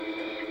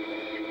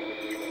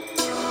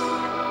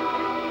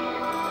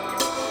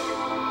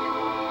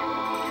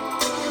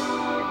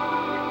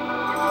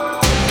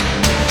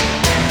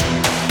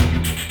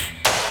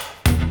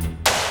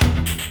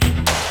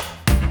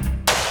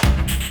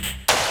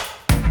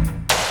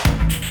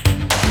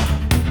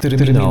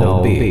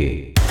Terminal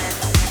B.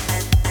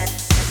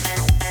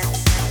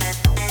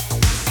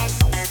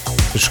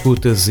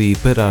 Escutas e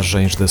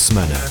paragens da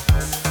semana.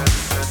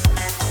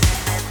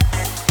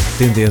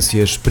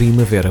 Tendências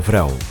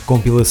Primavera-Verão.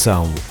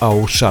 Compilação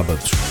aos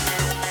sábados.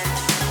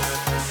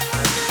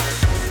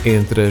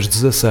 Entre as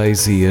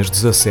 16 e as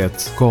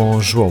 17 com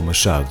João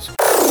Machado.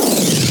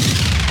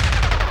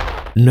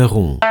 Na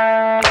RUM.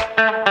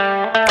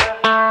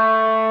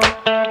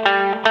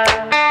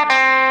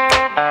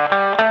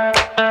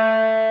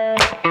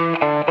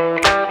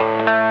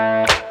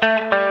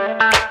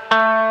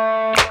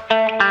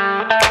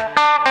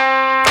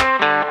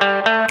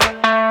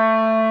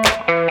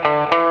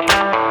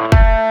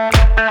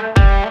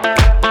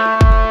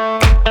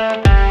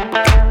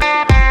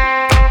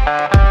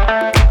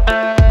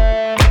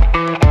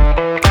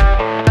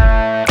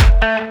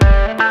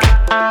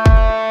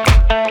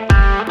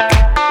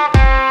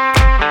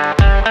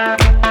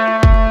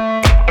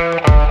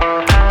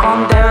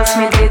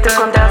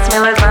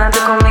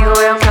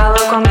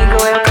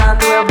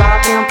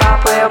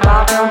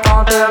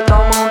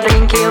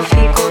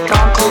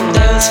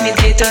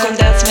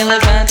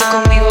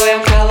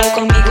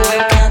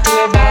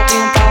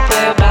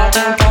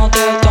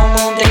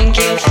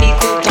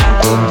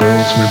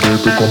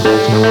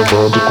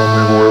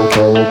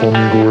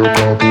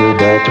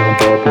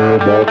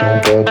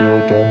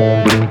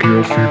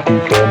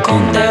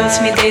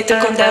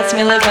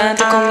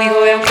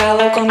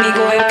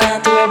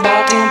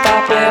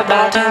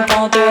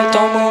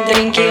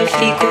 Eu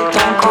fico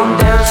tonto.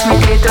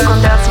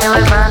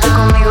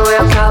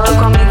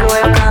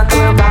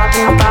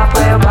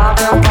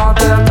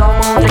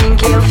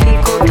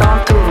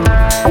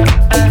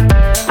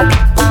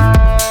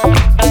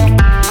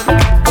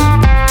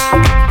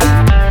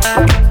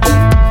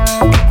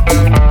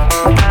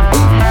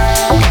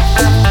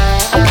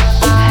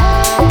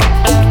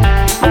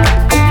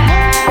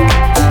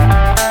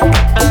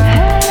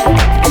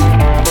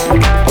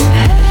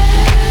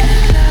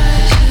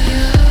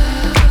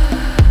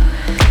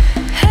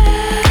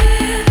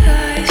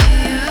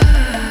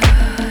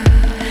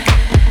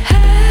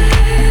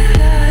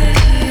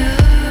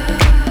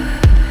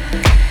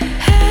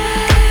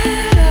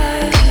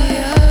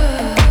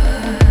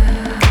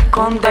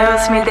 Com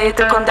Deus me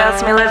deito, com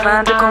Deus me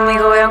levanto.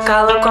 Comigo eu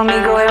calo,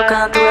 comigo eu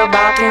canto. Eu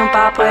bato um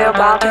papo, eu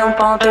bato um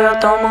ponto. Eu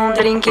tomo um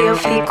drink e eu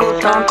fico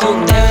tonto.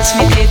 Com Deus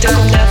me deito,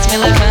 com Deus me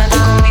levanto.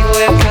 Comigo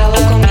eu calo,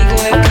 comigo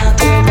eu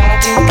canto. Eu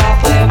bato um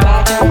papo, eu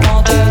bato um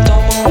ponto. Eu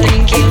tomo um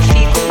drink e eu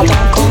fico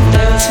tonto.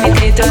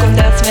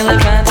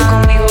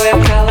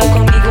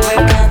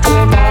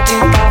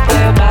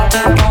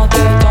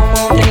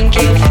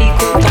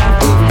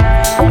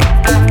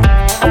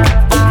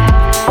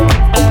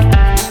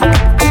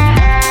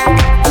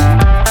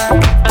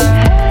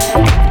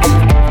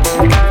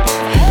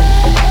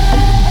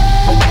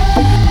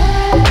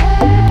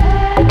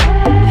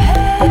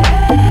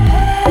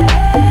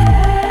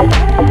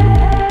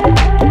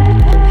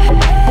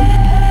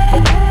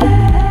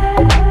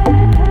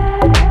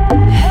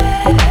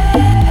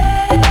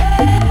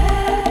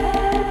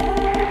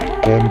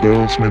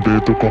 Me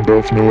deito, com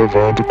Deus me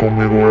levanto.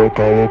 Comigo eu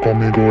calo,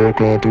 comigo eu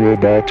canto. Eu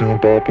bato um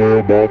papo,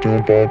 eu bato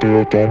um ponto.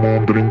 Eu tomo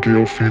um drink e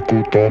eu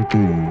fico tonto.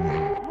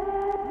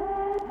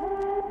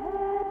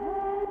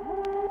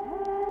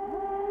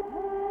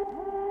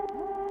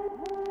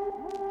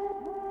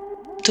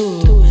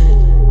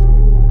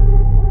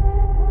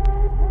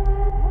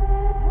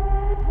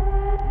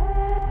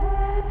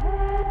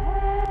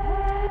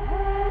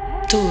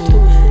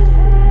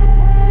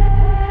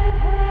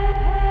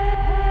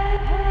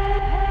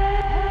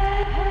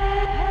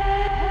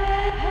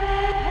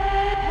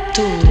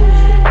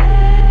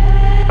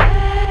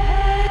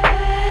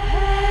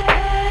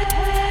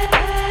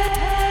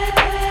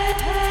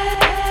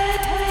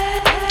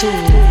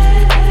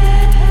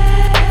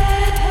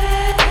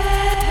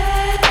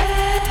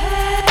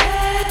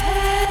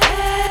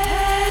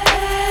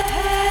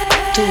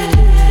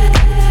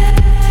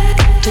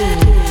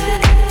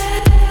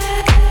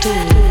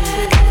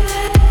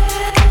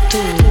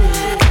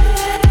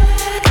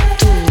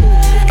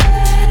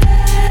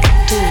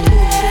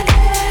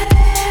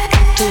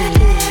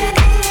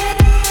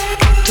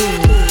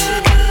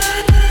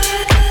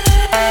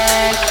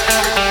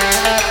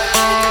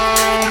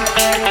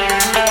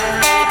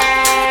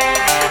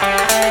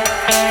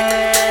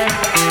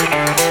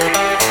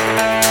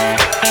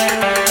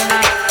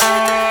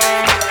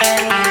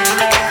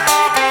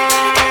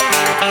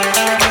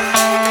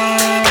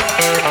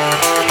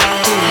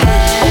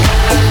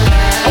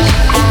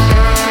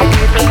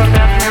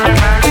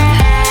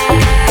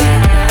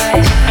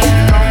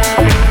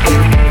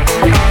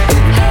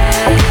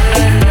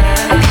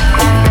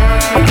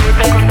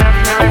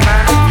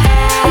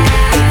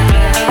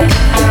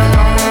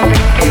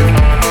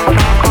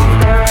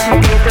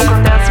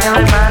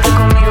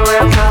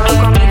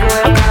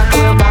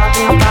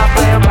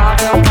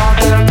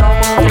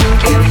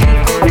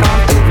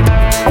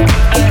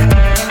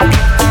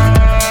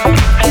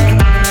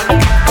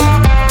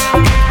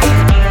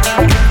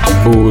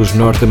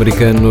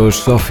 norte-americanos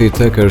Sophie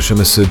Tucker,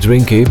 chama-se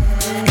Drinky.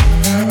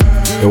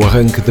 É o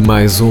arranque de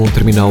mais um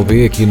Terminal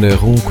B aqui na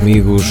RUM,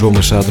 comigo João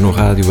Machado no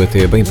rádio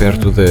até bem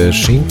perto das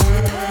 5.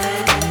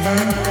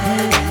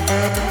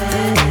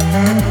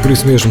 Por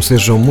isso mesmo,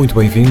 sejam muito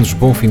bem-vindos,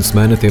 bom fim de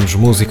semana, temos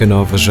música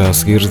nova já a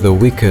seguir, The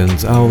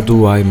Weeknd, How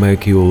Do I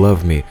Make You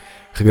Love Me?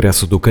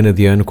 Regresso do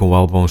canadiano com o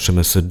álbum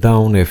chama-se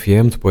Down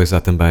FM, depois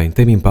há também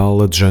Tame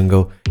Impala,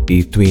 Jungle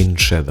e Twin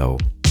Shadow.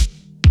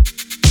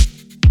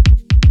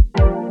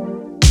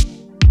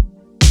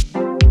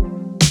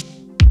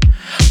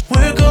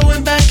 We're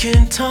going back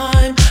in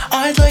time,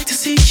 I'd like to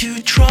see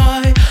you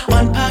try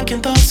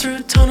unpacking thoughts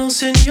through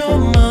tunnels in your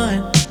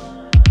mind.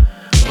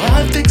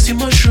 I fix your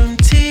mushroom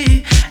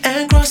tea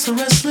and cross the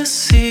restless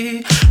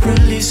sea.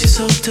 Release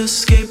yourself to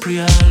escape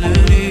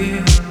reality.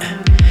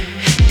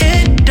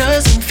 It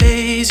doesn't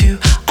faze you,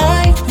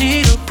 I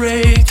need a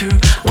breakthrough.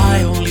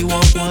 I only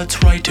want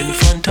what's right in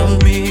front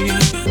of me.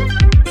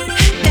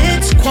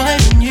 It's quite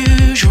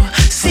unusual,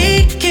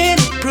 seeking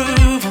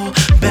approval,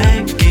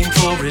 begging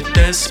for it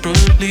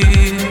desperately.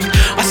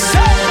 I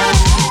said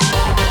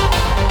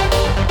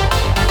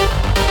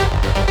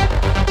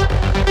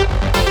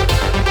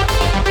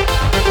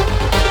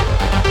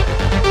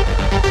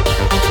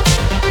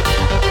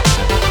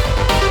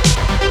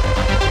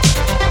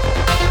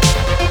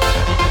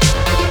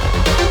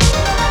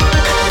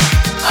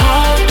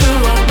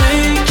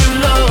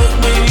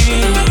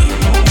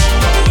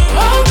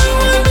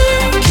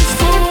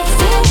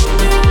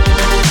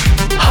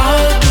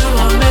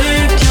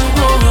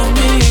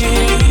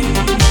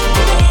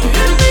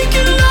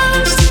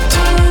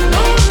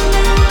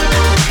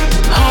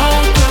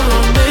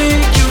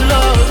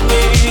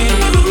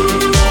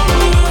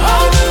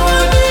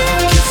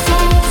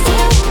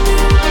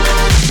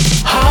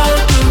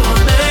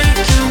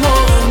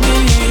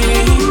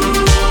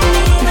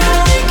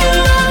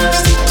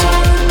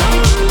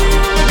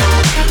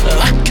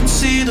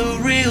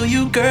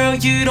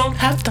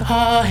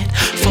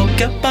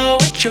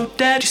your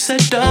daddy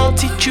said I'll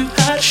teach you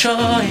how to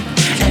shine.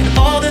 And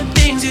all the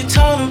things you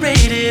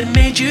tolerated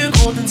made you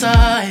cold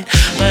inside.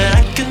 But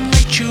I can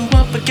light you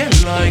up again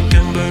like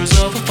embers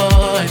of a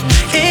fire.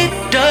 It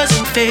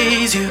doesn't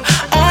faze you,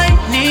 I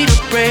need a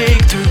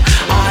breakthrough.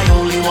 I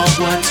only want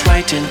what's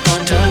right in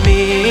front of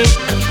me.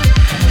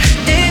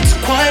 It's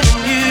quite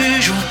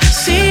unusual,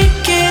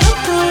 seeking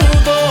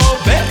approval,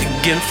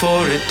 begging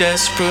for it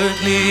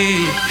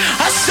desperately.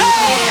 I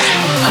say,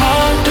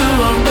 how do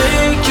I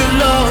make you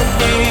love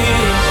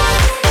me?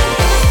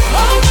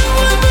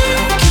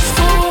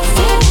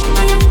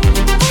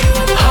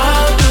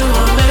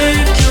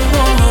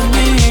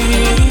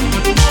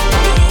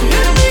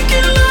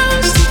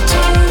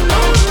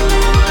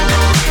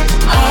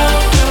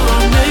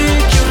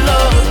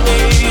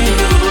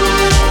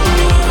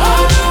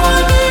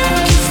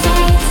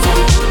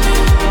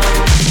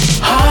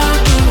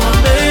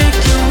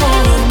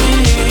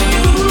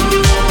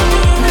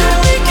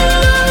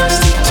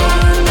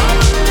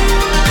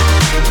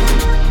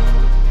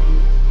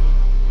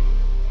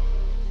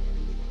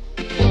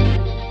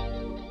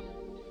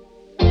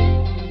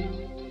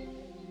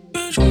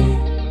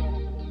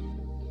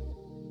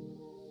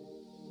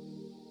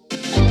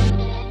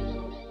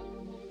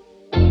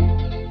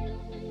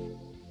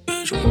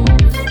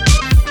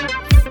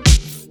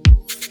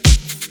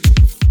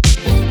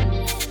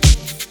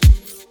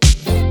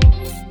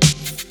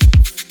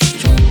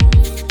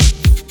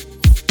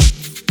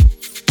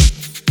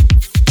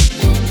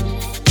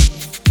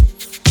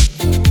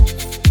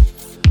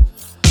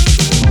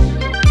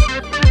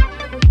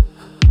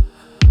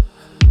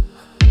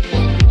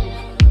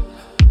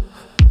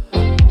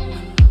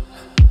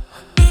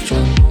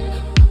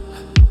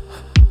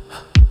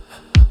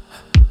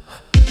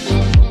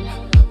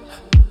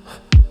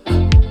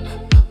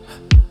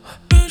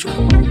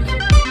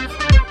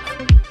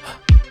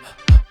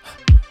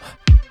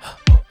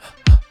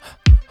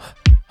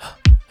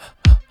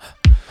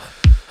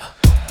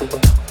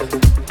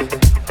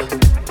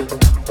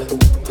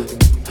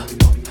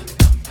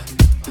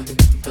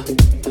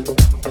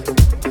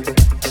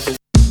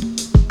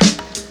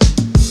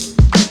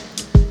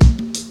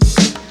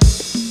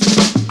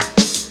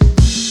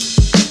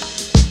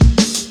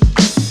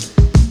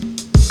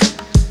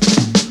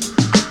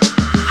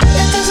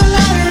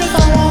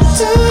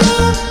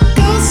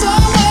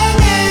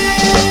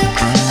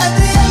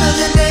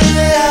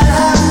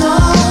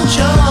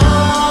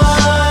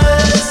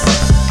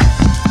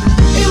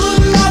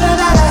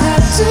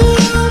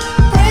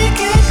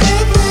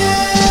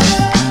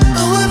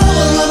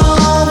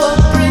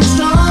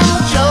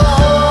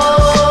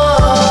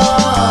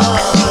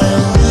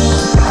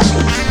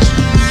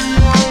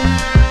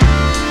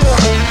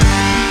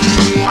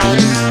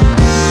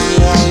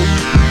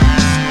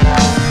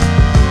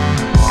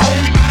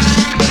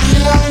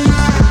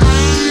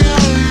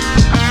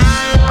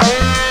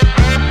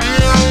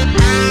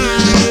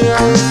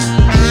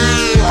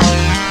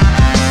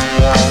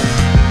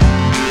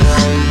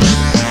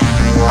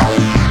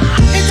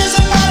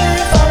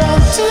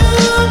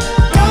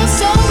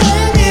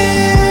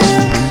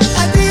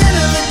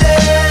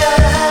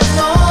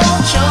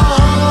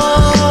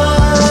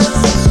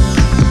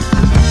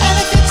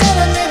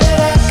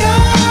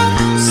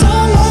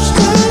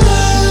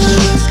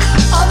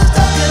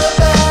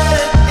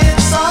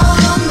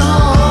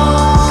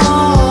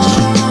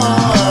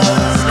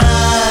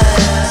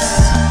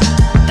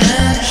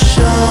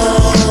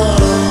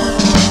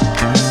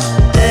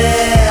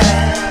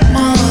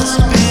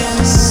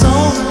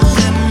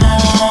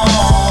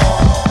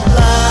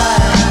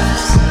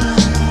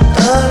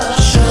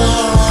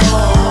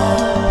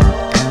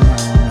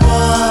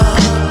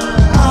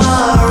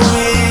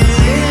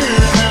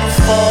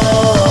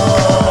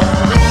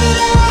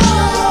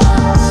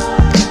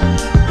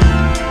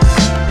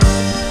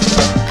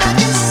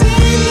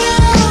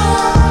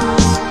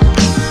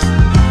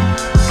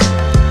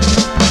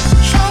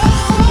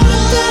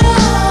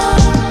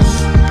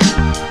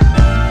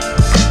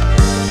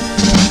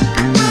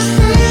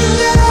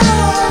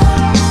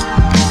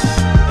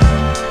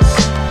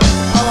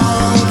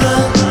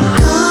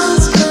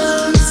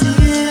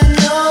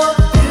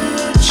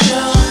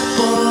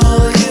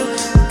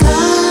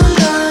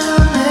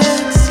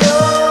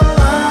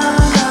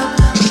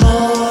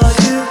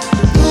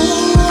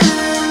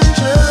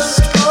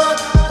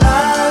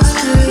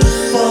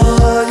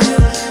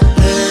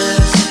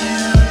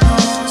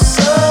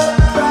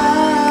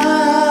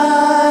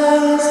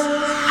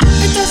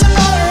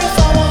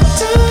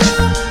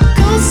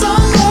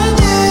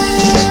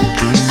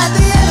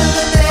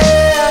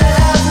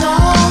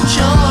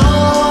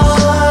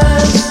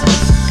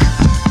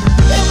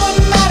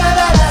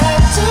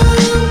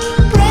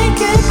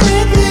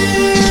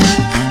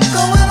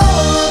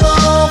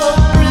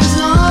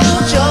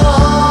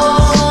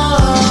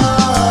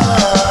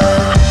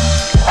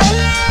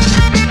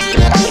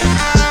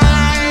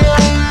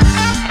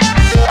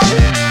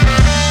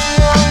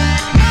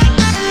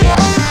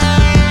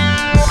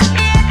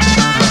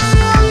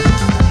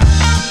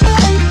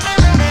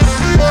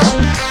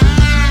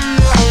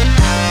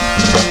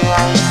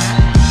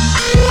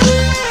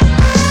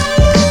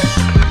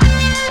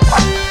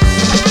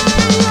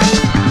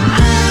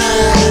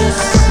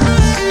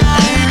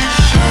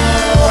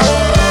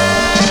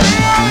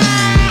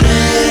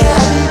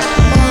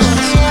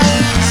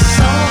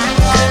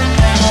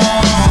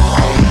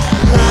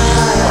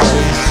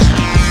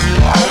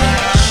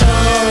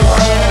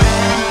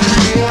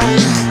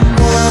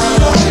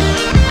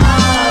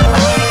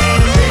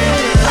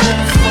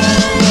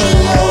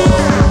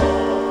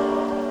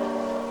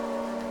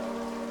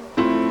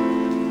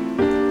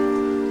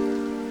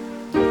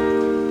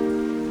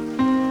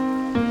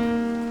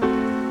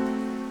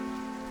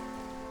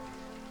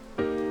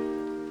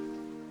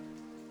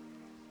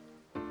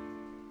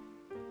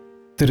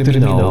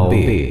 Terminal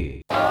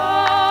B.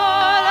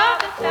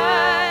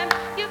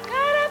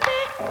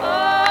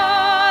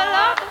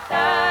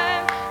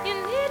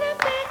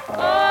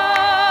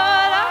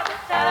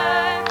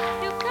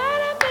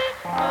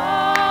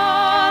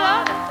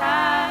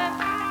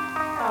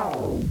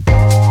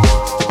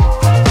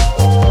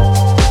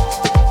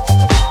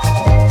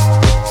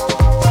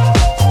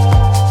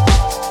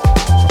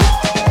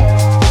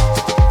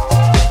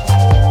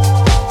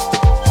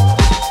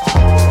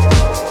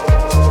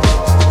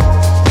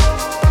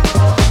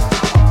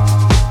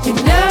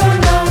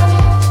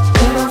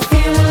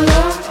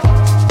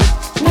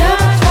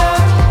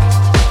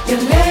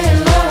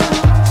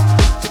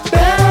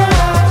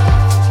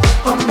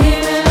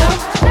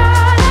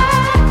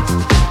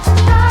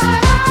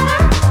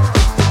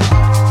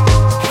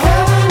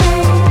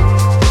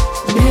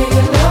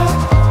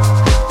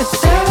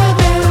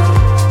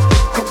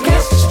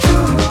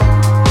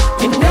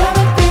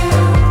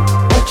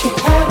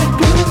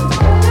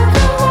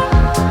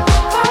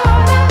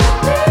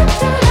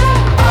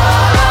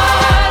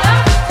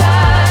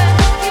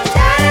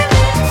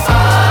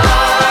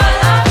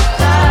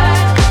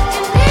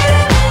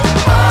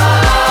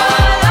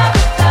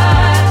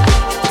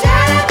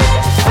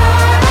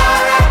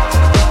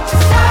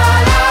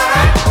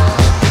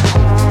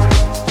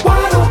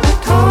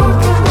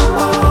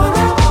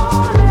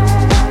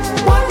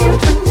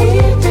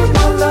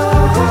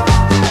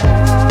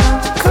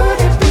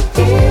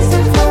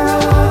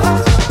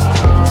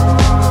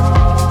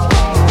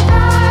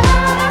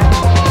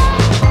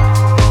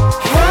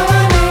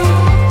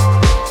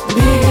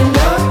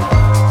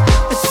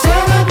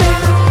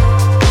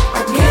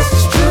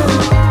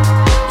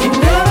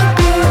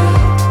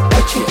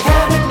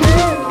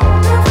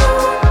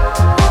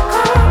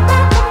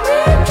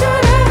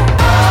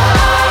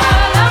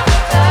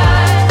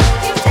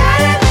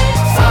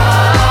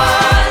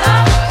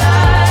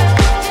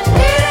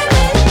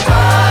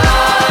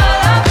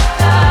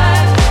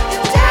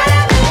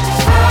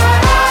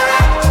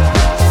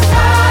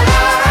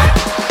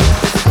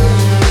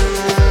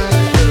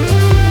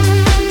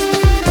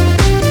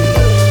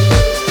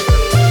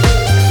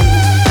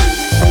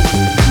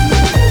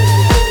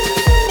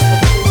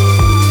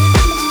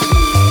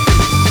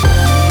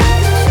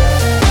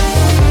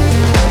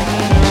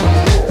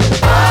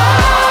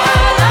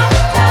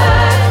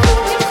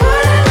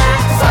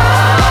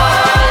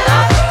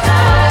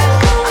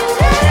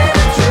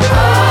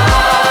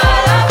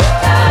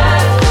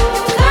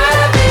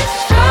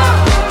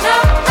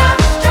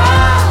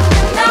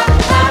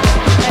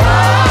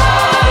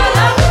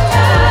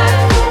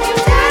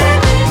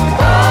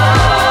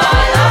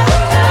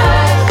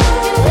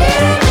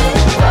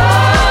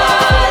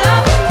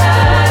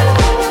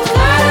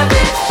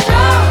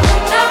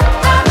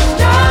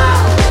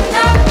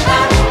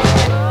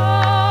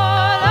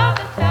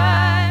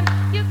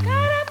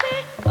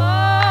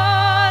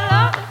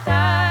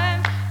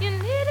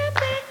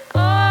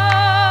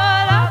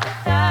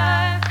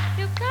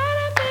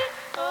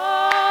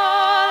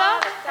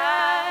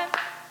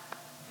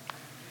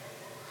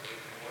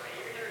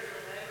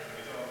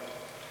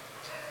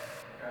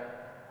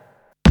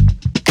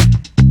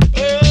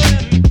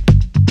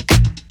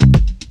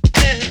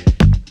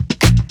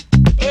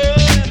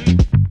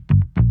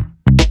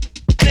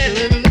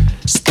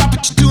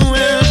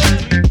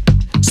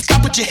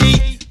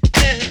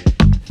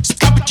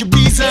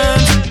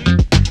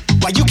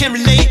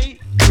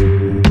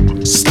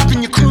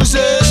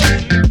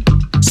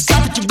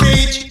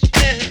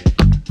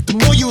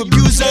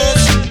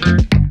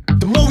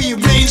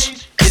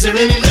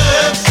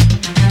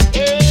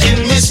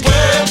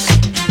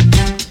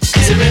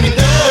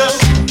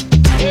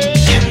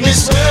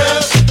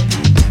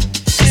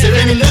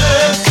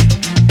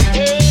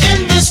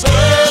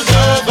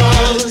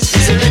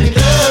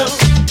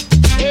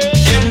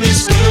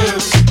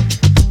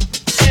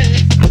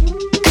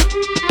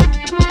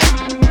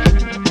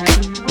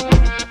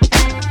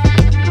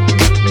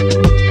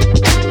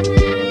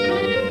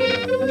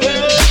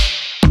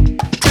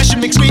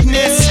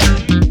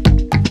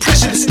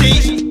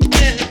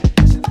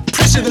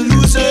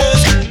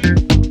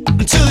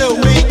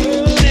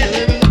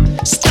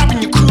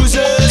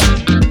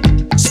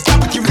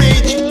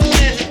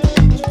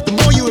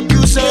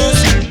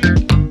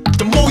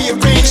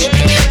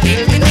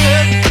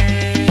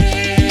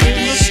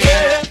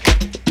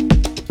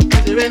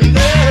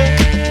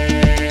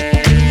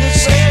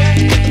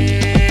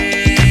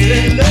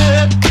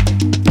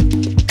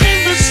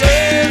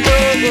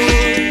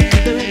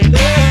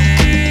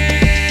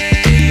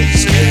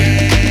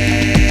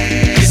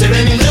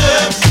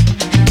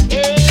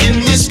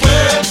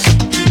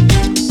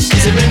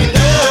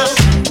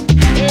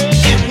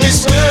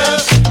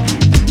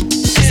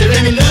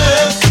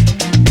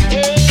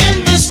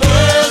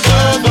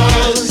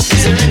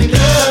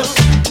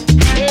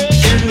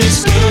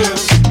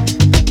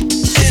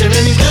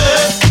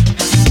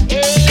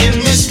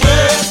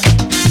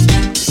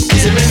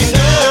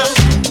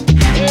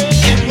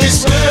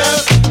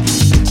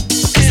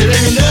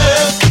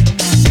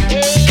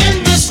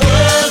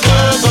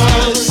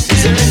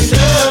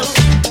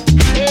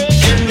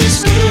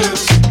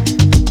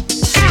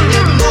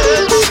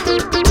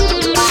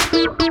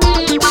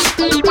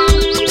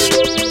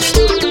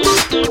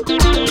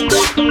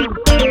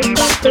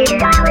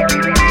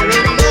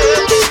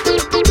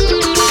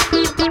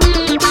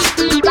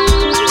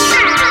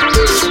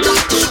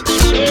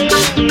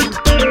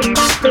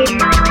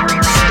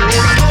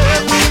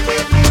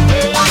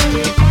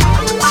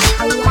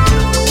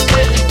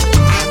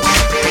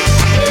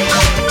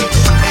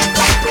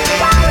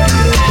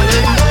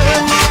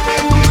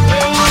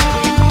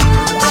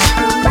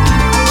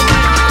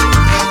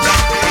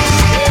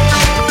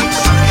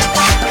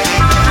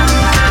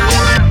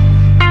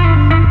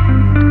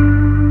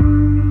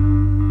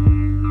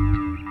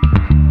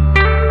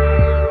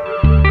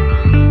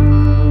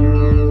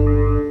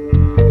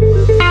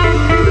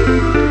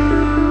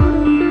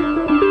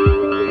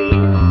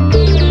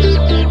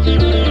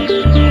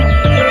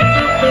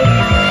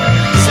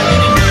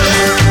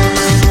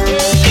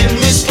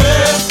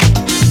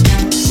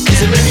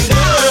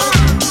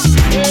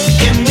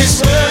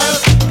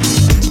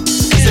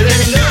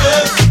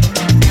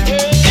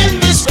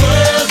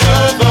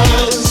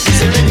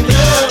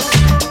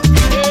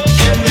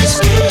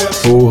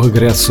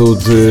 Regresso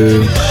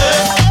de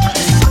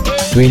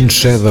Twin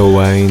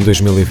Shadow em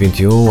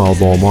 2021,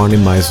 álbum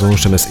homónimo, mais um,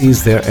 chama-se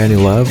Is There Any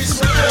Love?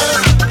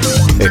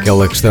 É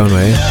aquela questão, não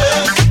é?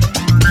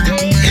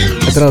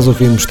 Atrás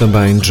ouvimos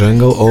também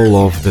Jungle,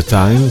 All of the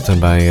Time,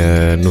 também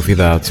a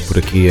novidade por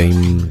aqui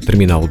em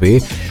Terminal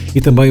B,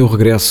 e também o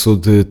regresso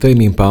de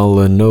Tame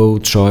Impala, No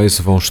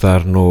Choice, vão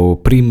estar no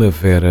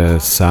Primavera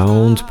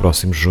Sound,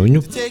 próximo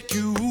junho.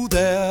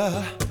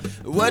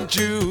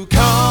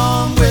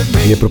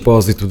 E a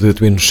propósito de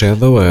Twin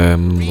Shadow,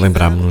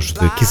 lembrámos-nos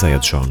de Keziah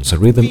Jones, A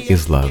Rhythm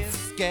is Love.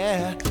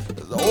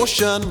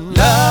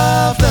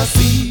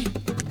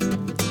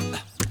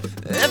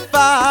 If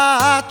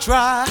I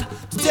try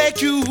to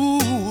take you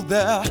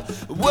there,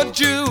 would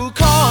you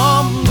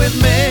come with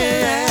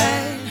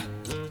me?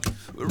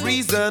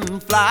 Reason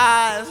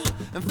flies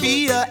and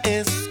fear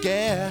is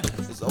scared.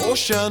 The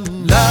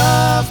ocean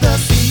loves the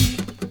sea.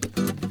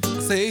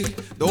 Say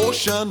the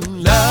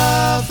ocean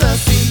loves the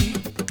sea.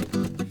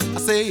 I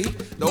say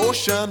the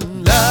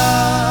ocean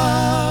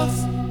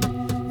loves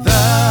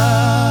the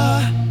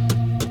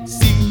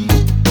sea.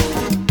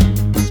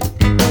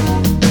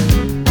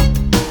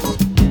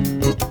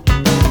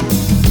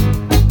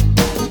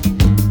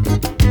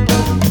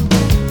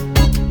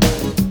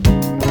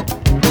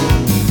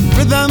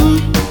 Rhythm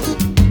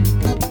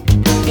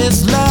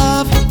is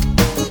love.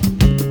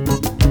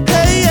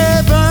 Hey,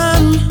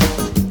 heaven.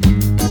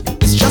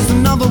 It's just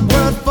another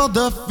word for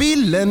the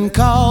feeling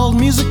called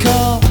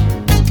musical.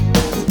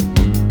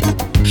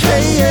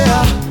 Hey,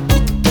 yeah.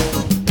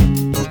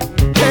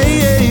 Hey,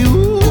 yeah,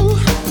 ooh.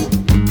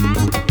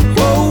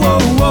 Whoa, whoa,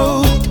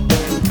 whoa.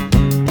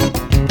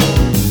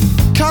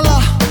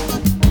 Color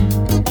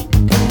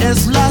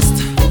is lust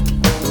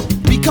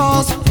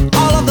because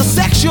all of the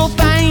sexual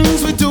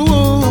things we do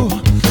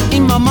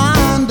in my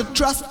mind, I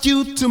trust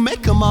you to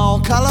make them all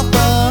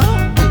colorful.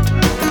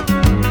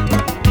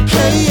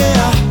 Hey,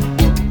 yeah.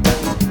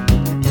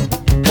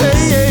 Hey,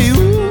 yeah,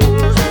 ooh.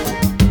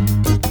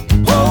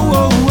 Whoa,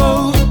 whoa,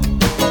 whoa.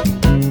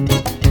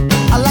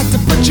 I like to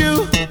put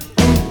you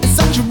in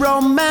such a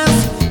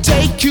romance,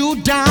 take you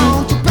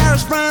down to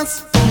Paris,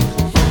 France,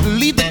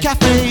 leave the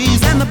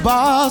cafes and the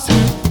bars,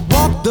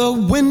 walk the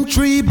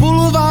wintry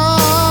boulevards.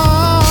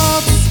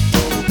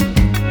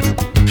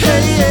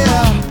 Hey,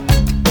 yeah.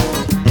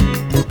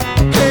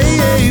 Hey,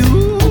 hey,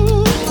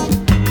 ooh.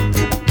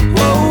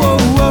 Whoa, whoa,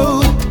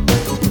 whoa.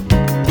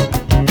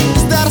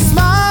 Is that a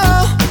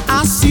smile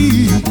I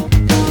see?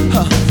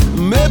 Huh.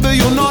 Maybe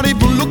you're not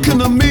even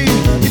looking at me.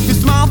 If you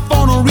smile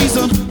for no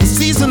reason, the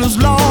season is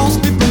lost.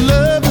 If your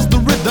love is the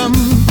rhythm,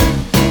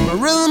 my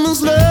rhythm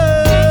is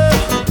love,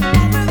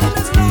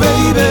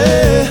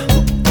 baby.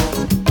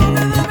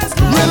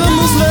 Rhythm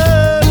is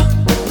love,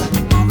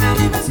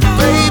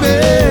 baby.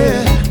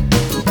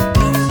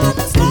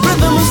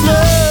 Rhythm is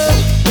love,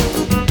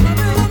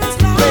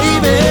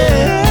 baby.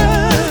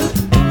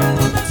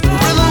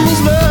 Rhythm is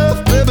love,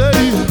 baby.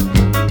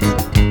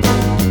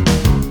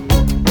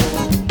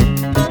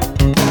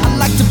 I'd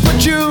like to put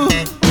you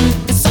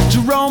in such a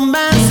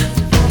romance,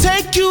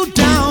 take you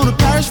down to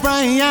Paris,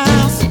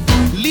 France,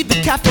 leave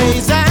the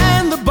cafes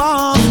and the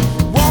bars,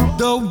 walk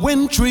the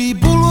wintry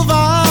boulevards.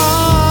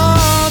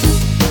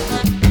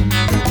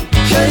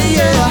 Hey,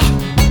 yeah.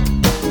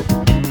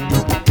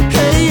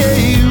 Hey,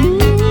 yeah, ooh.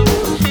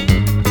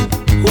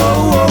 Whoa,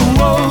 whoa,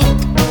 whoa.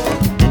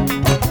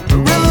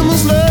 Rhythm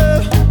is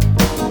love,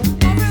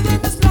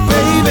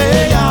 baby,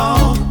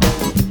 y'all.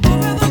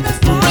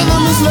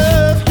 Rhythm is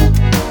love,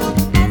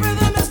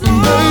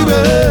 baby.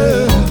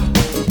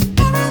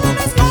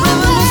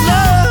 Rhythm is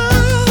love,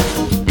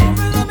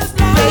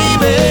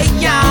 baby,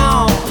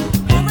 y'all.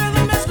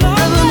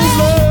 Rhythm is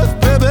love,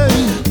 baby.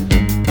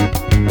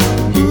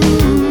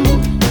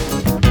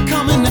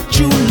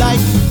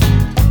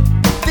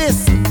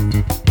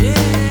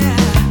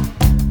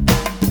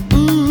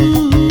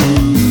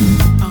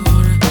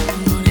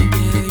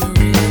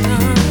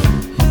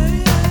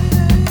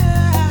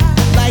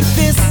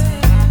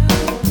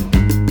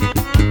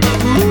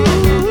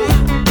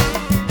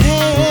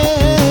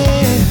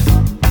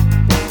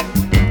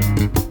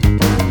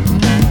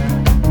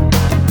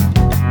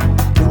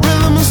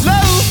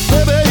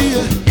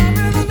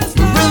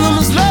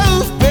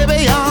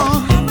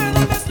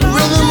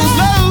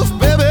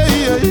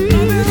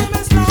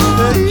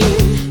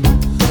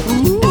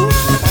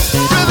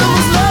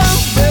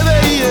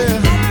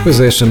 Pois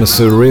é,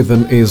 chama-se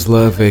Rhythm is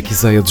Love, é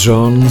Keziah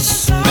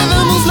Jones.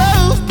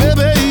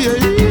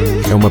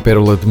 É uma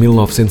pérola de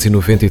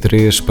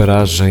 1993,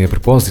 paragem a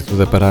propósito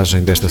da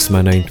paragem desta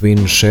semana em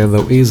Twin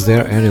Shadow. Is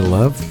There Any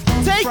Love?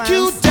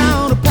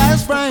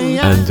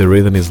 And the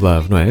Rhythm is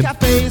Love, não é?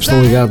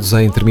 Estão ligados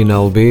em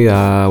Terminal B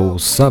ao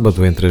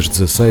sábado entre as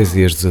 16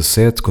 e as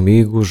 17,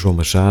 comigo, João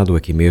Machado,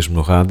 aqui mesmo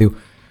no rádio,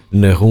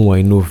 na Rua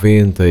em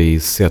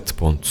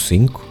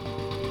 97.5.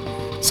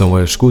 São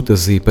as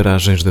escutas e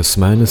paragens da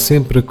semana,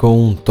 sempre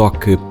com um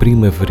toque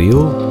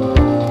primaveril.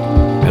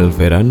 El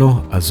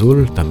verano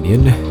azul também.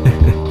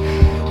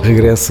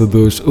 Regresso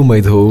dos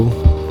Umeido,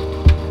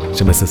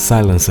 chama-se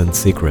Silence and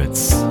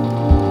Secrets.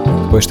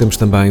 Depois temos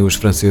também os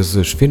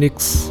franceses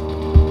Phoenix.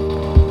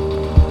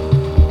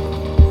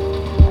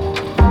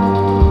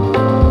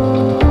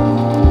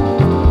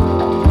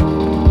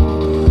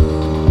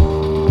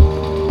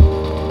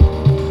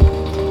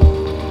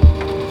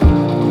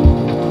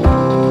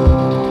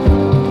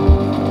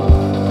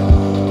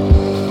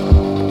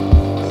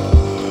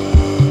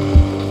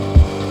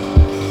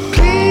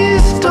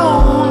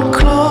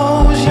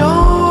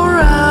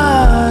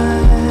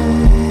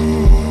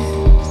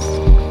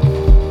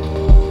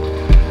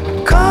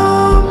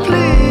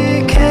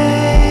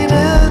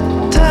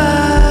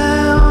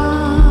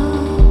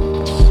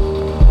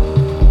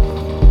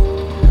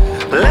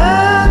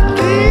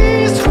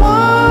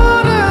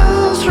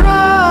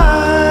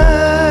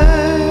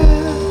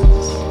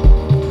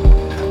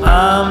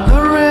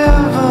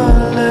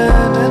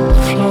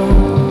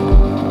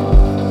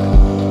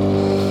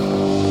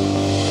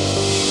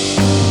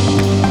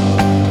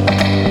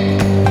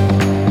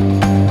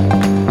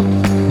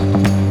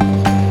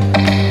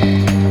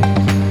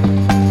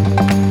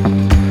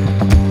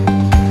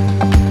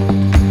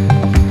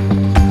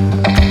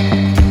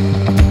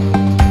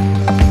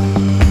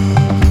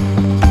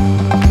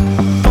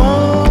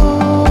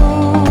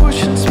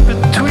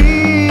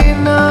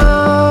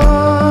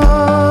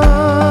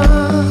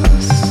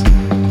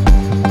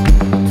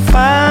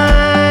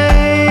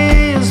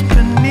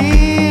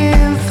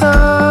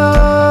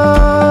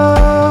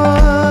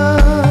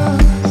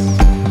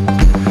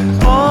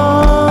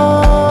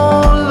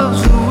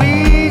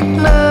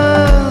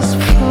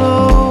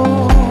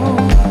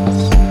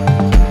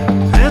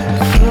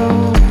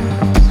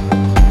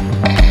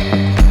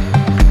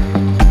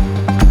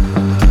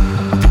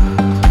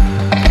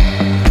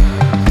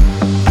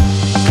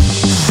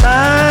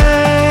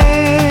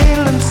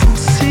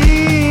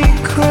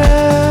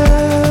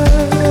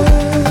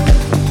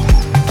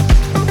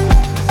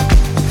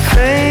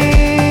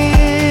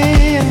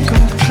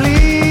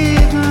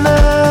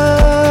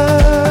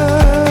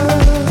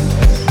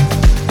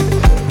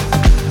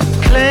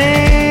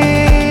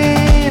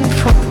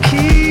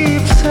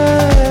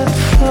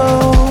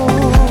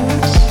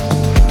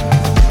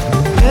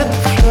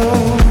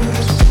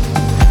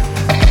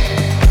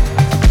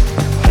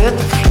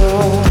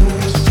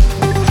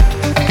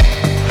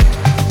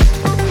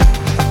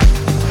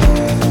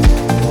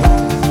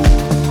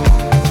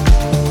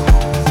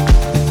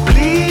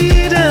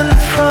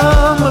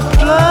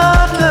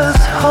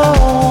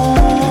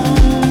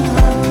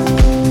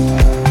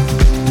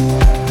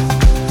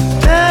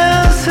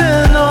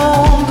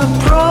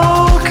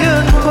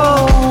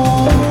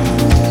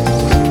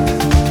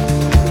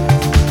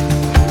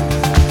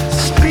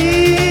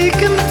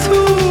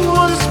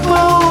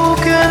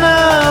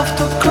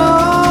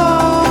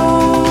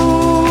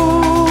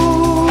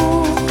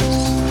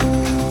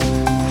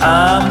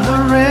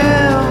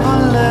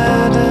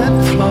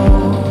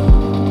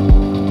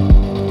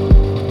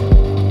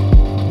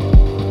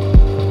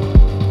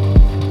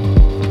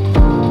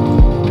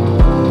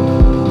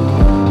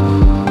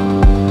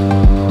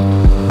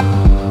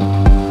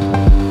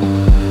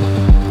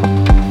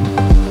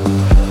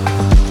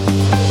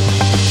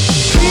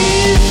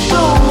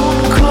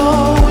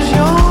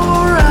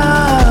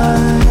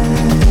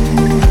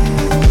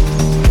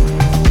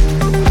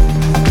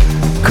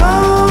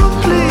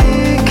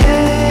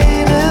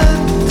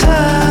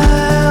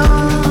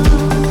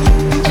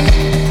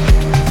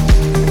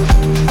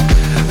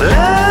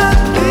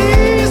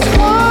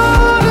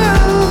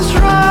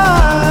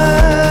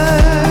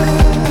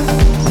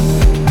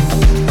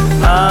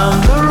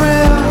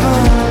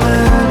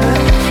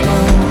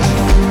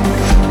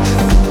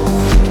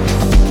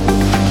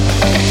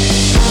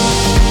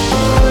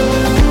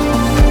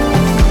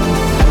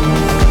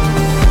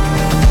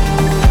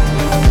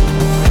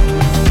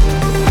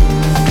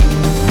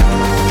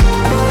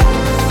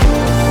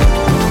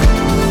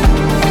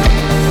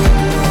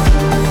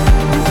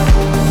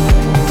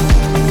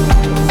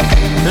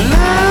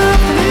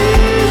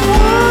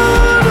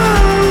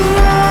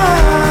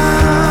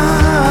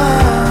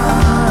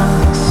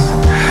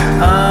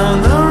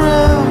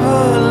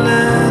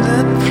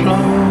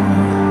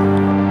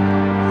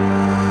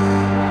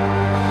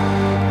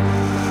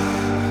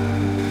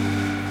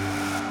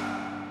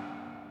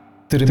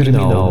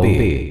 Terminal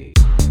B.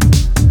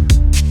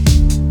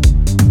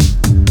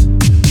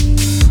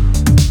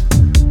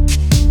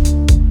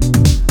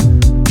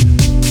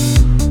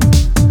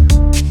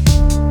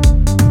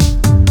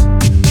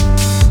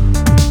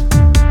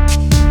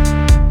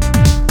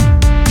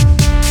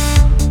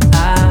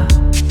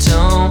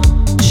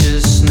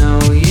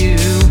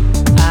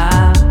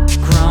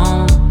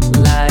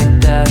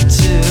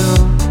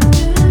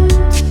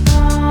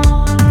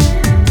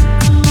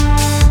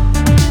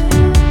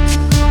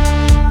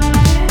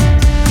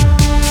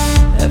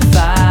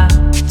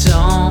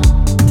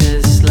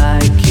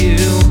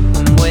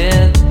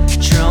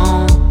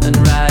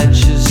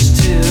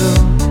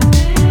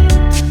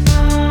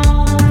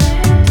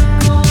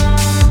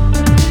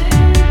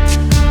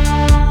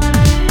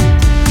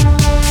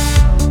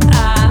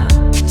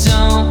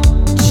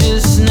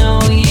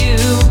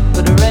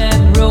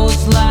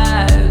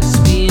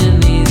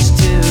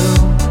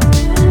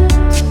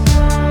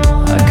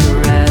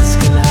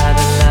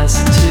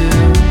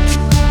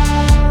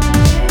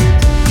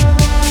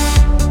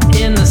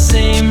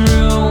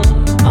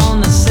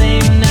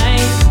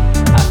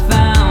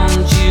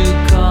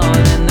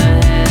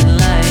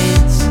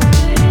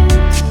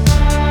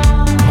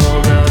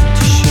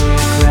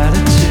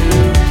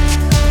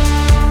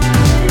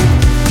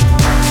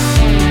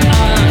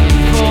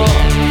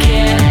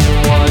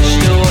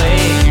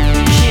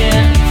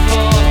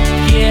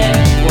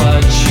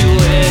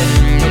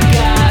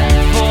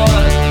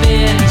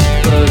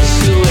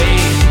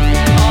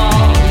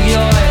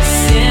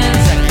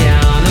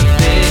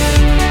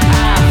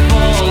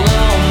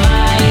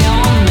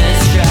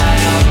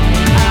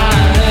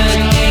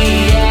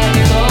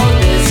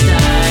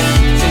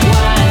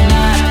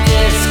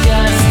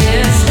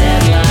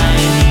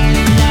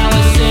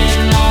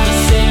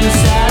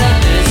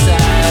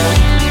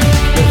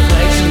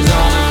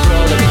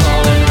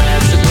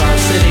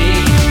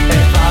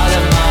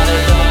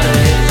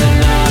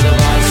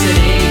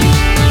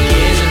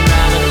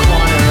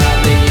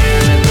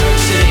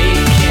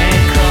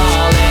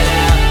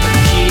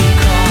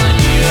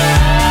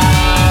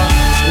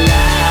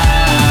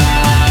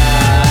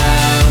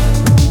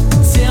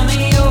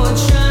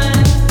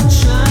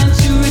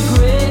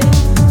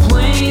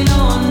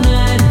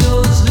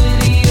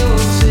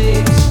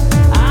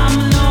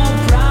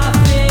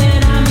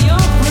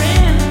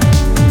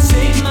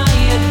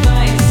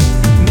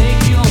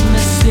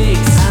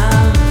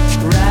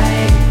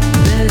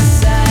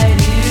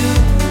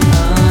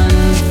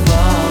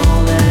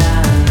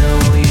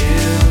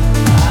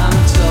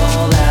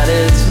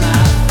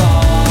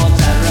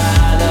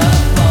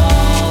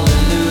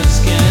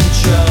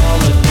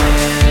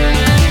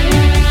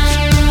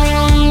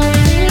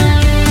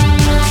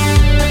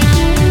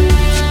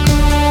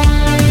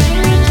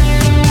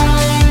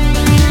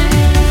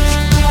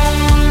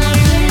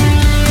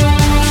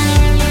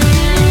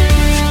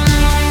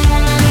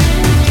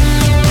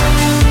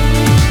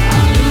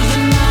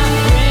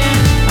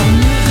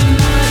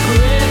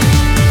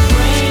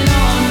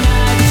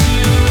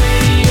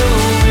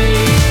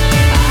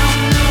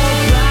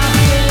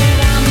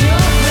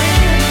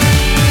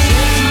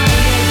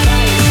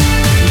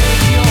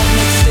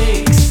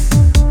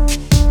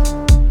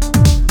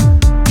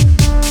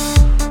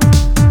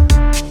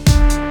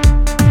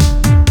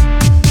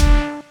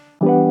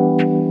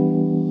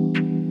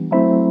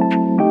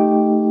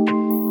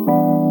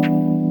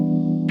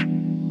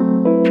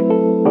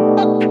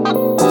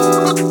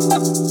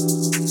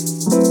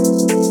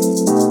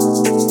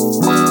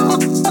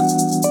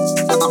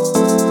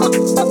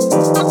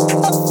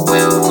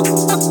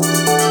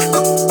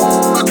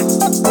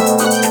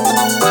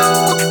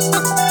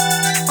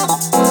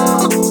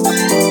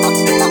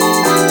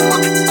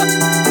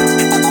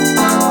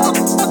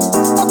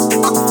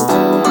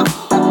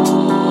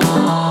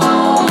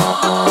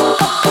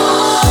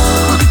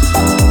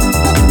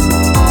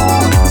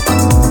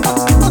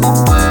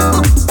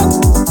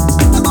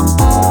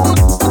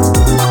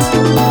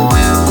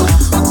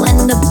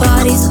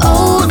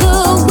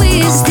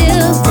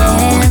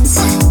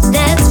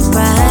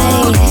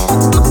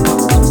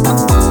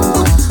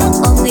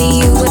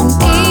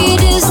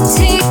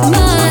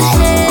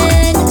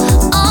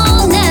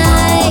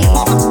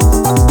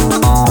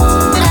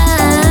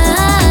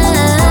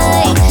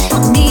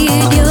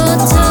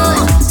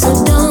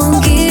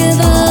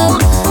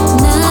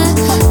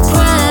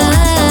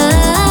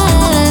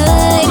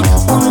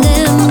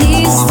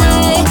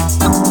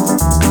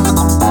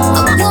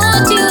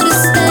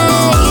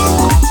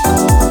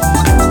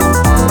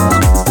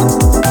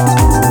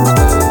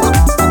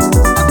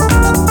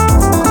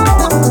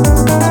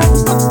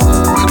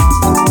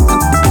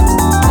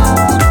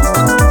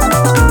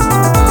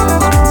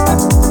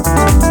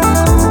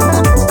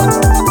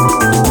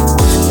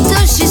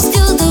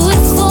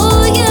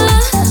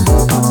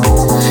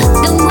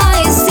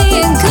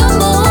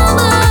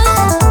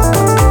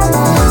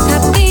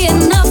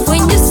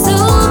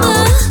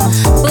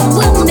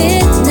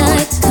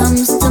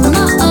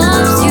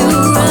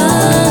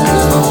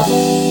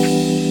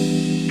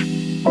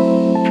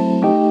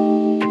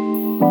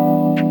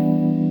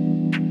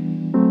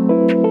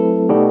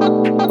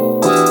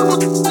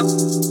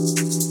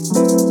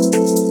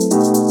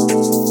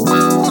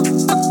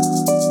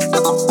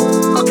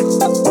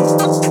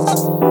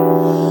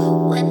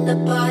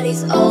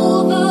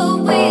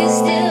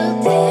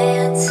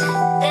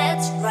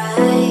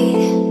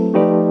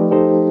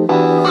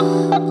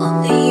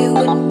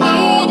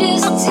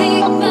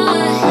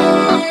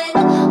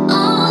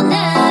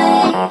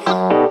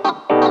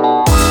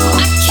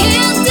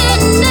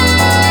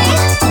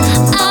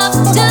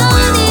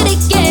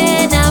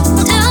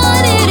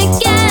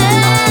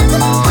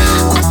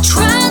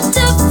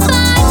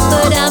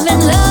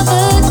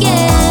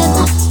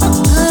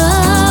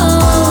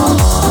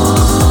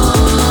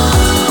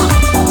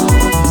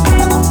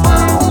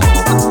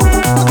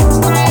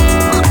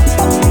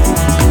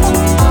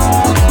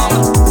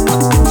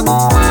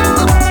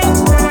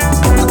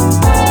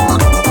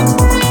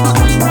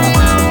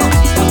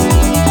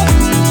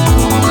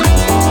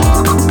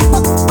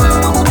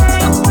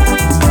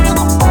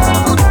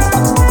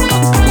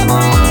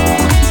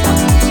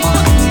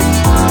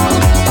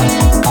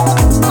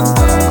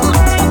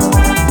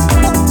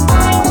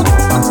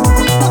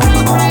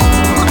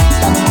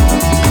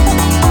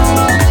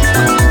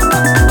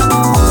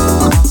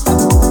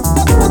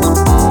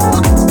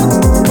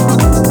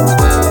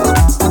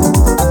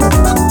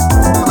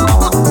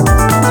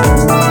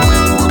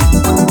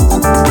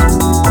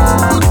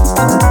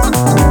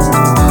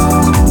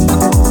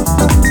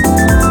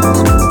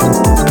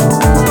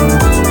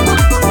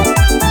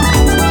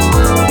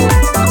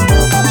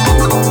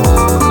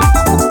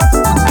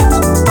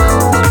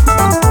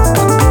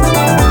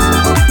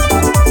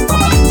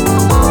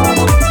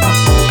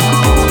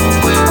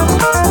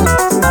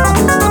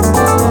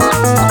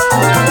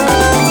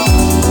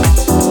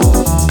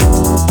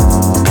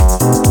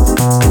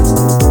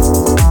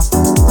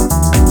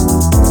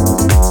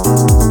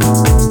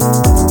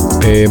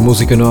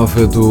 música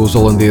nova dos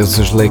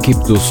holandeses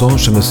L'Équipe du Son,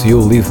 chama-se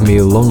You Leave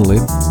Me Lonely.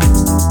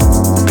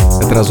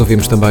 Atrás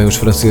ouvimos também os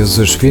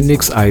franceses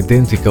Phoenix,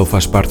 Identical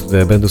faz parte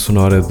da banda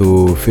sonora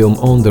do filme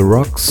On the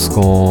Rocks,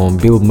 com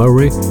Bill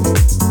Murray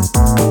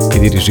e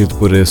dirigido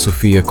por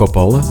Sofia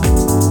Coppola.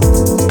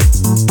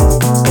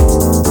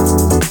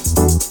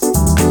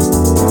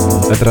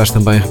 Atrás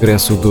também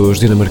regresso dos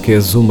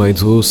dinamarqueses Who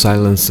Made Who,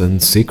 Silence and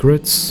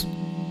Secrets.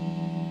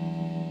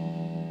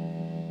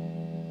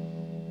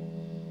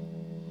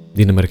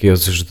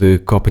 Dinamarqueses de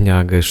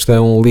Copenhaga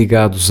estão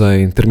ligados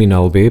em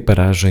Terminal B,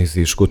 paragens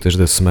e escutas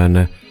da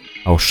semana,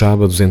 aos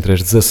sábados entre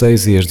as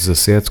 16 e as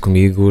 17,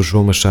 comigo,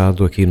 João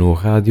Machado, aqui no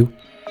rádio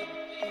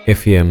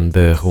FM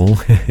da RUM.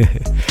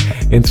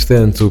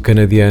 Entretanto,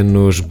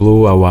 canadianos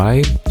Blue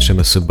Hawaii,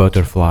 chama-se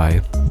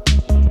Butterfly.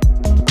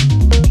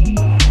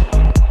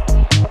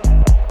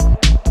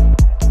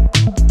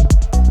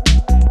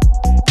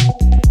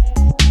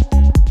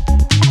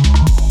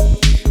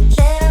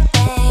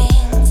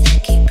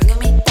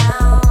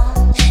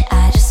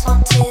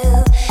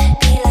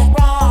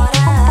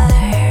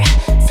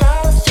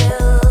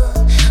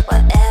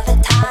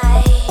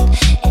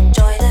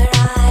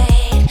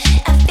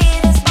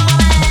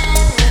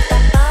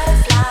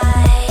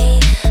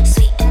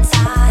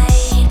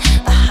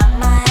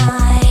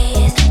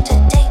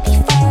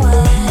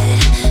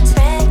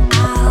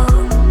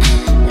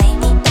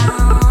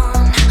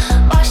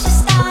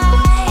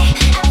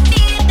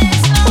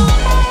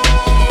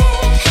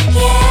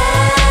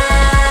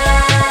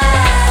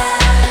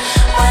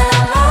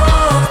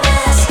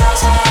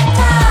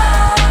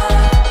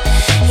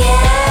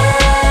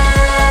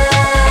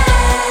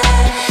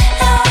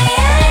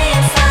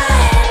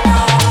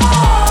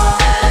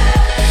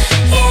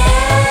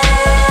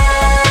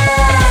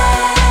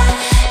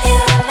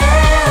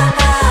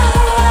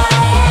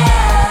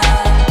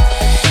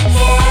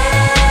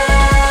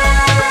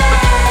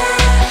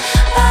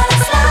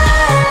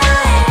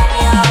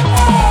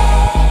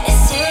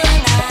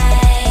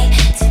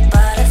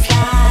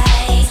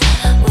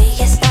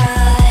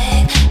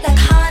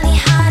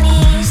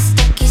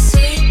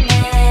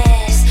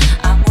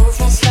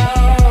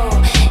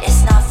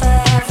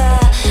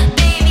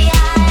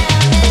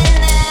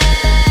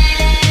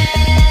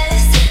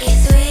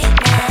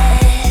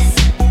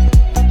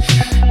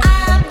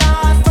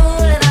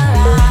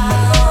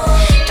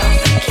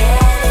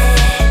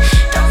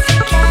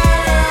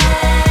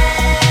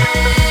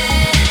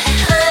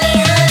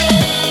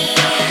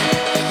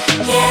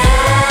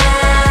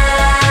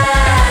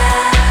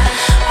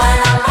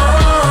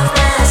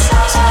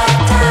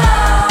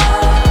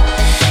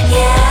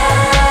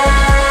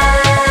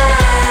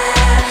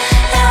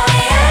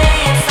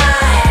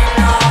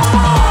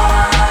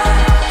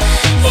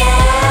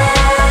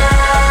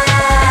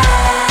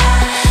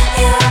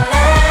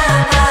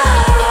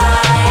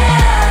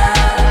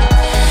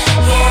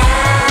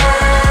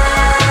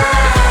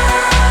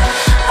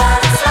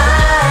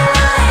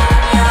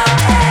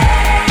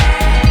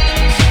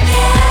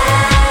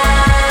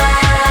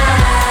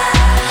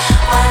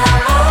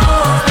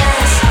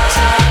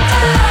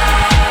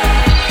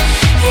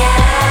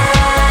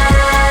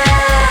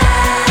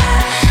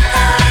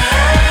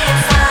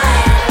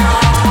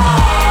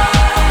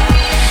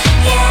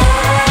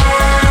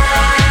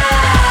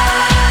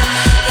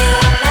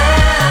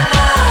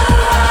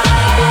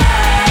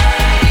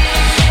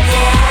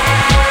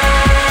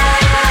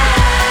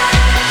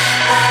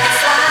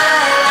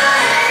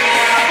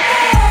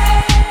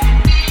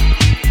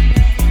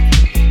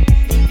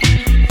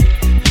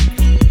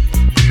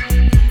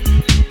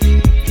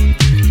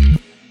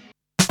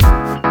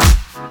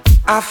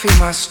 I feel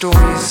my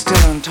story is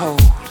still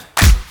untold,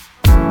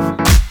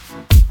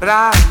 but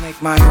I'll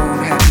make my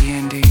own happy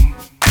ending.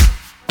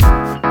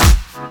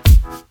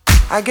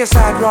 I guess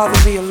I'd rather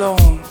be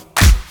alone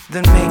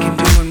than making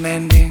do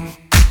amending.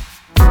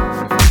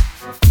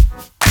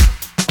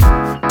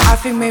 I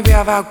think maybe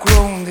I've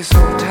outgrown this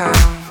old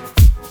town.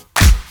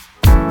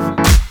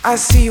 I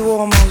see you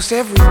almost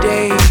every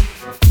day,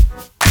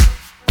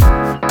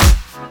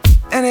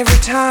 and every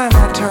time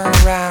I turn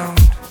around,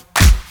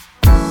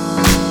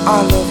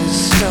 our love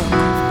is stuck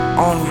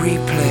on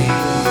replay.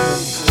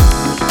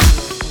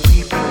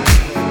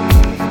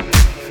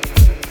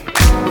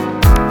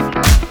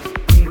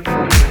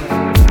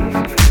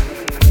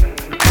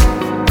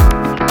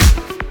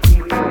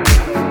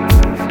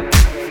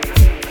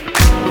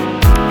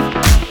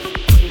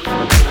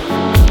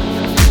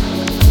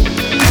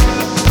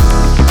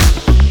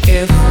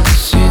 Ever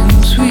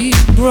since we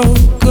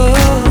broke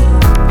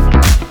up,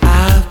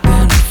 I've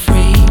been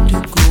afraid to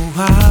go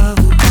out.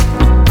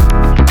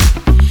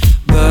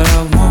 But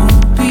I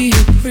won't be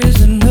a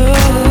prisoner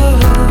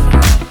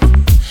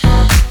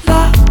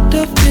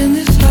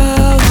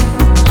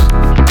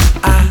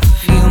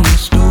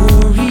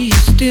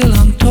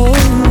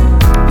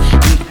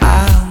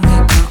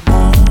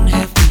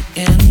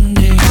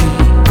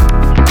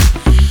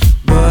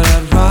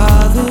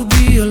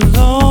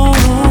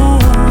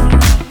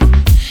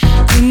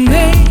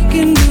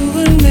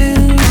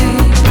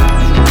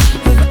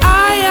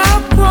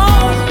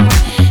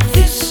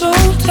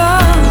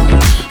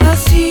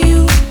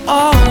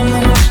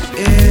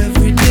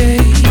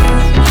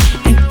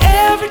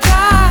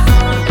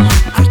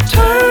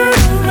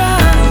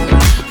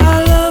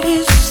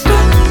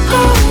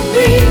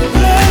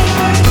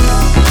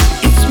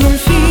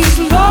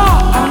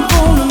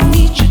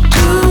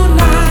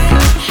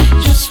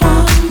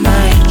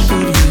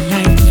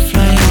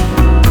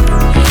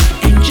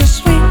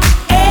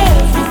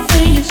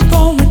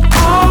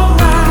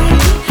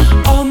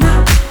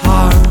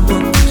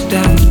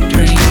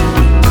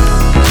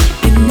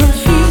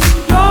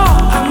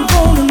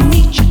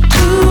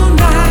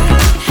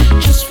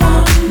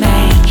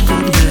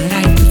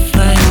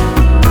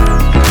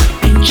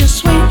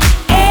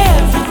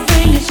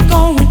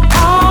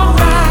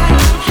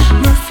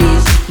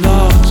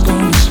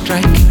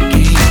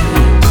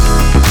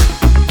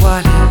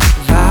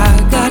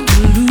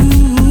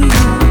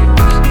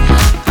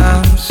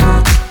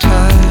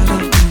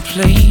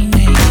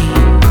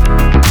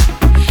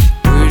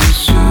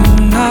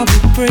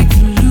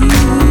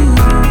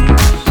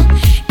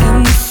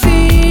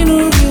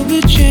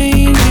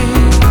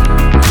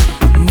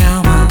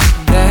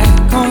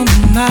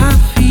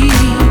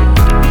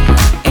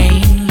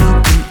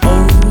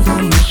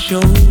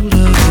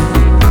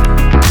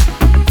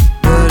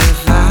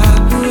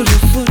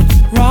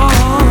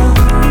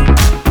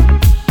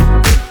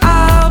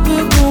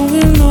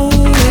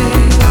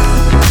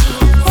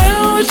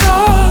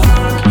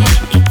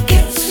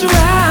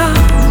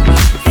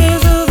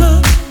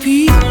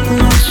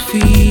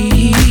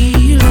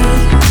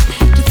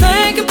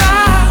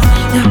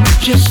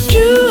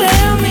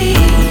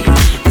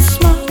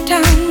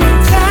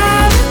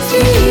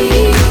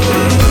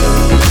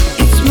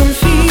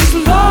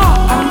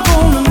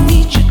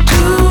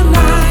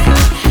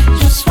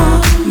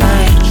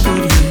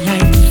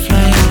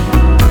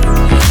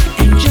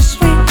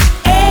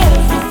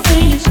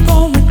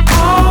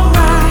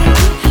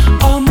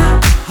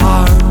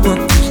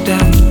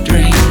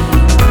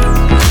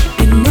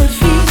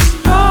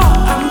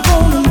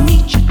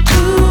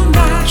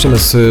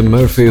Chama-se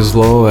Murphy's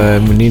Law, a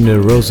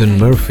menina Roisin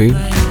Murphy.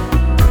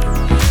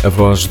 A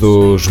voz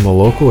dos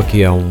Moloko,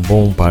 aqui há um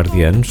bom par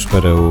de anos,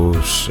 para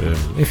os,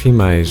 enfim,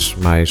 mais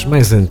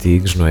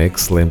antigos, não é?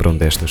 Que se lembram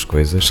destas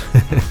coisas.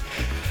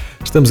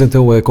 Estamos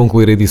então a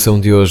concluir a edição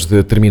de hoje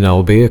de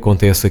Terminal B.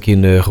 Acontece aqui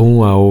na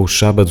RUM aos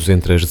sábados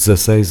entre as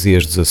 16 e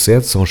as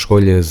 17. São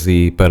escolhas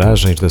e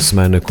paragens da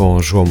semana com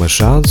João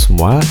Machado,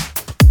 Moá.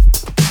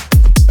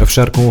 A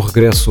fechar com o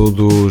regresso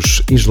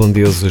dos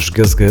islandeses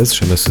Gus Gus,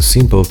 chama-se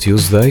Simple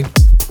Tuesday.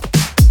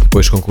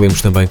 Depois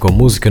concluímos também com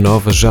música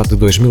nova já de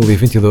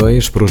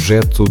 2022,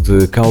 projeto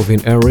de Calvin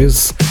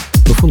Harris,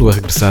 no fundo a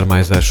regressar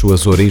mais às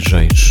suas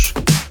origens.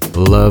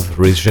 Love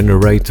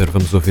Regenerator,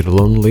 vamos ouvir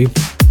Lonely.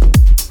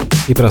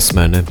 E para a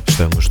semana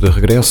estamos de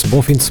regresso.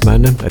 Bom fim de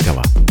semana, até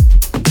lá.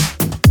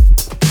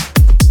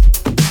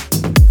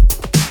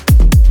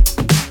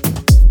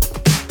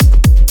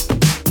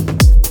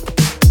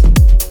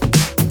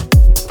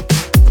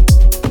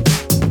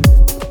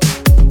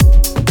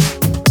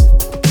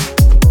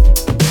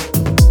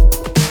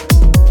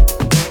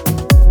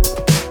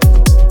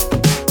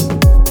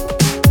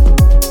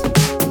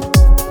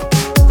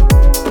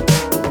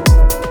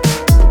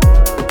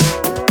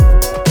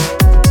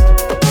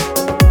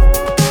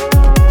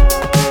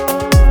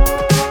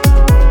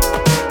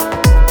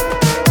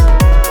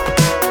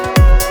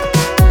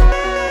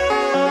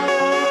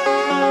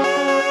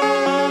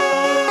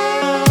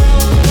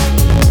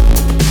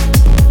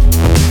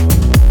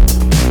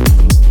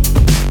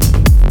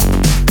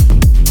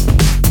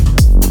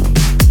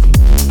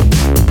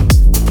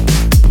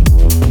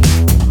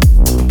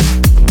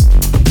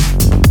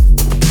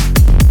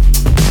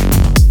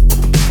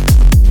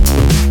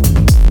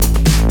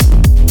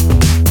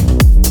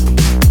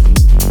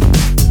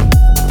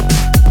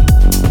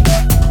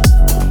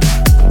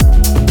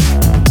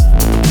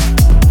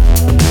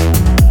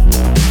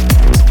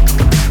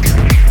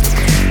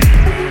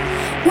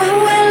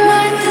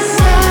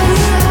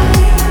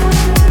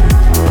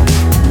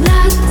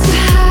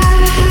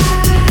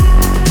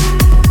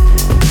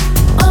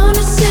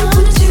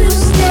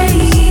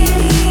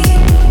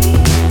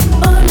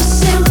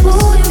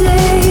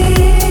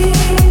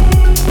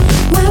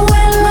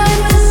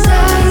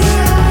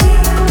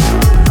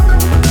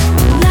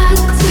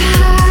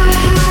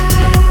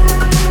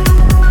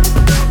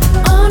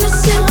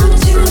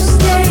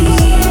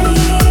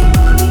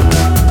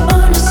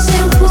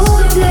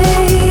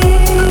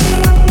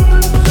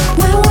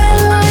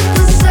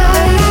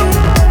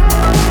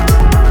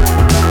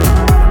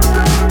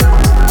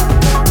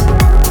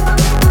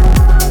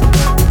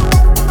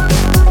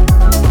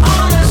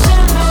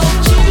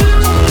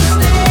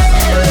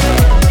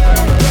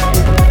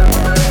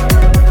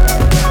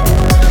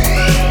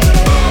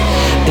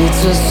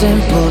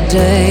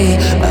 Day,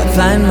 I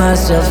find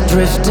myself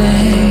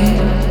drifting.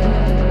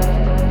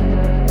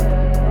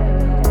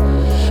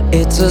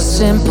 It's a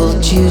simple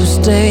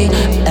Tuesday,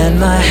 and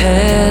my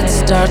head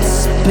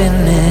starts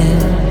spinning.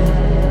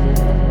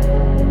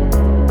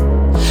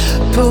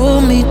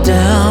 Pull me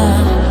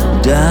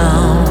down,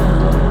 down,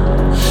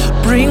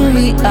 bring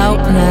me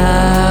out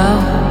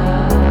now,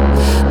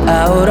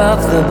 out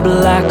of the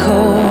black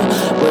hole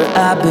where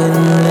I've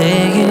been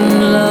laying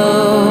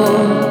low.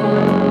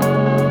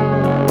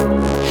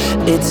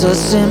 It's a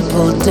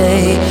simple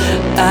day,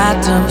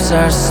 atoms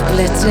are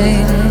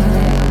splitting.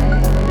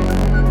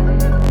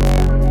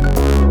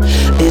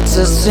 It's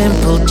a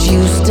simple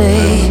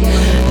Tuesday,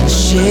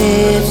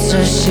 ships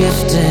are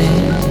shifting.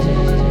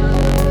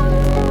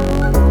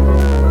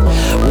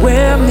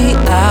 Wear me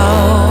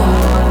out,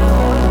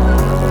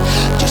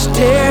 just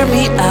tear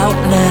me out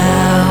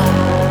now,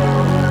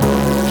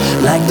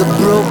 like the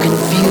broken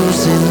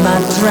fuse in my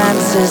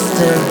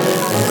transistor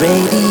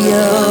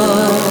radio.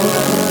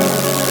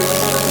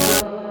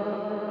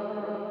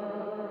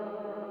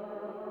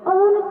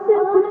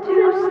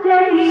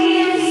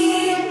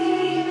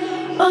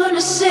 On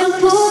a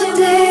simple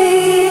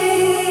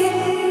day,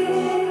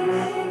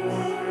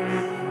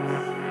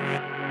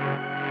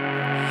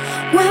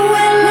 when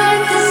we're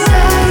like the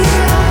sun,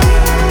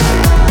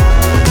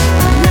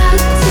 not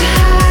to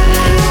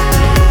hide.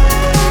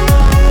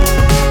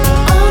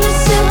 On a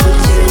simple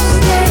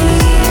Tuesday,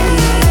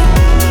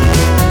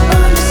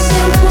 on a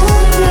simple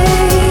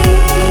day,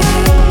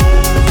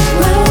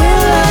 when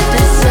we're like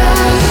the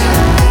sun,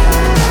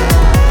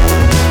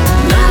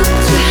 not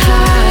to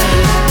hide.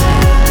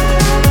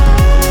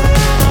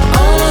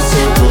 On a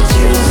simple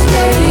Tuesday.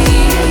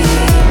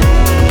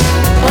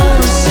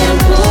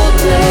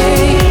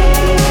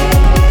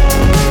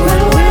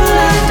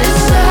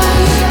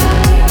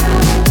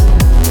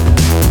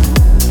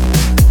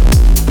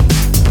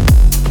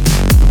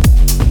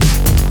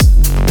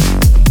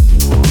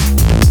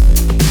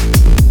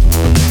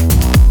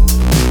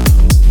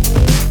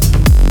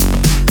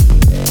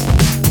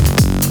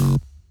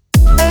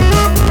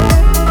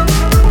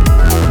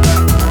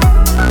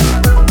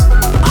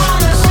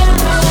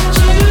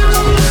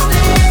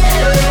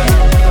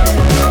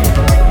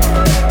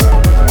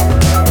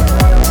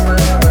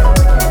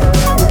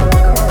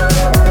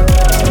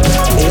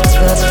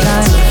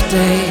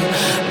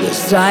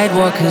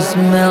 sidewalk is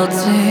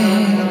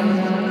melting.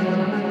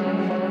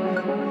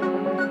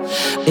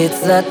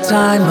 It's that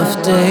time of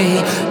day,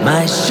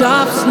 my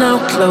shop's now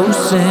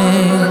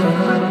closing.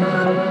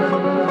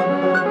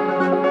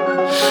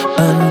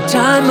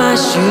 Untie my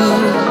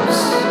shoes,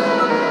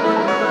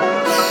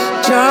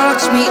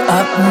 charge me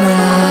up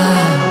now,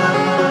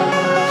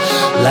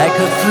 like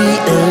a free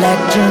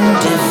electron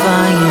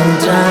defying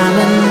time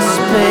and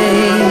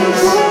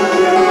space.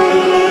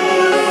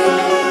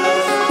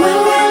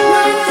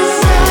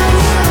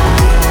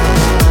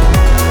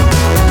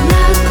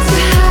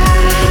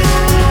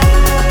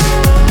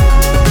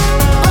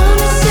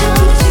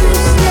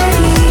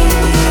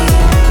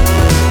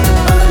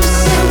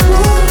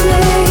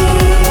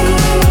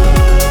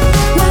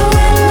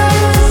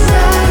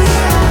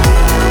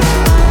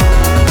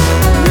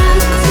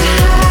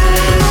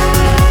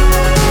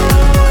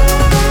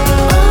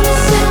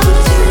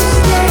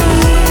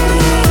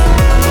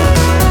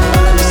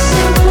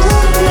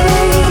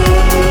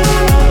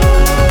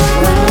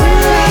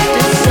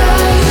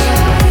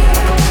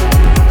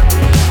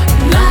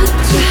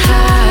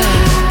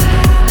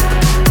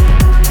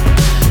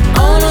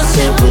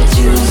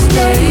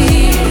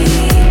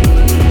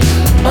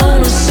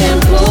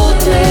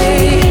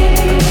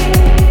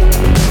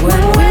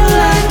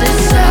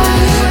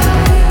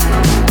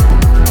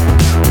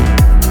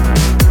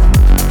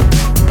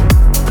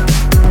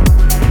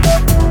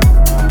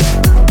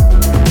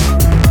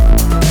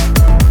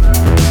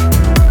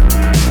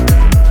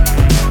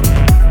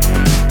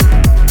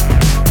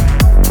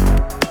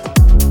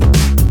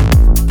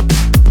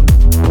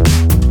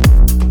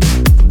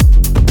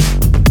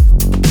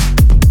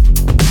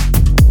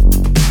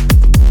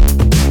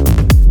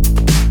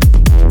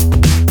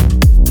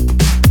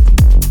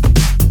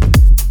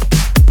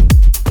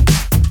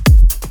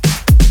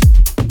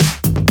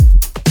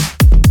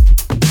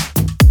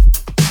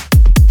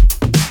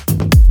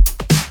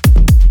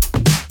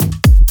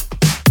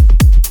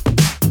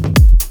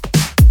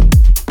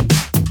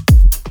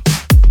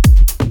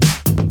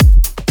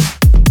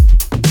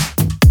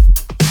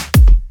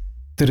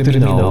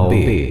 Terminal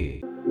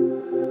B.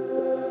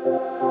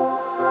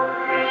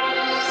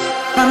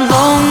 I'm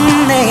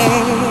lonely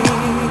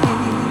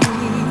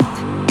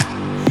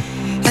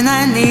and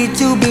I need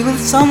to be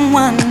with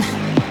someone.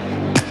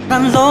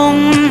 I'm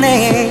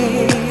lonely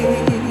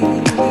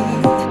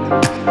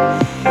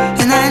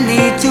and I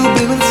need to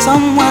be with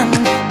someone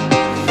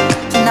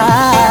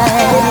tonight.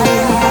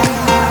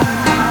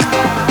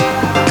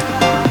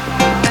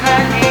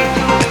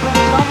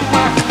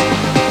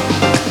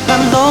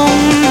 I'm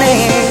lonely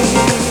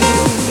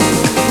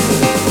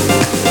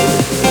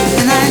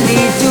and I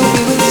need to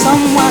be with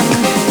someone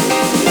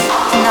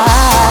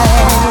tonight.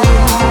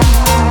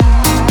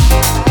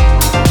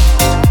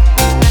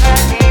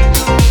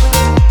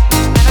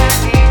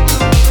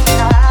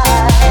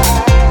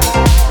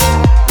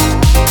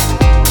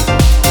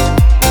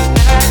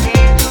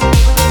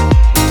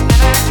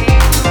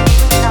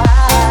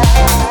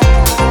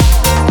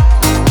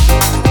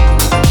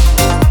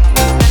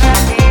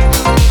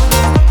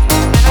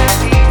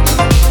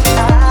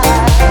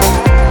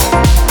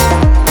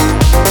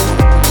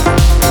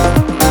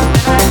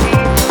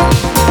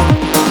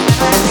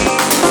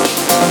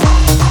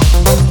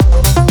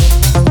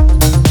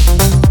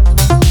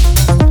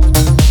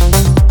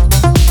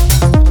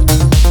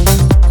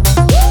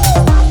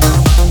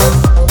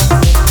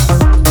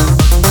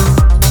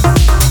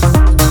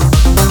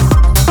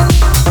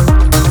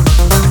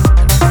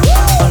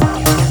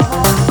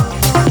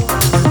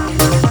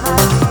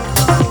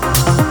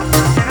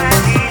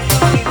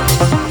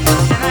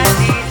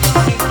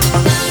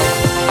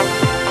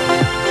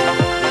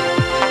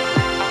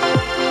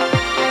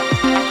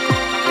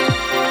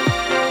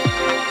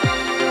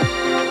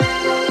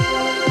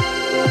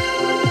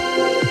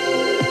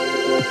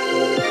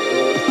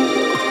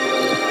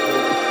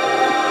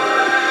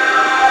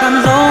 I'm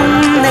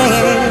lonely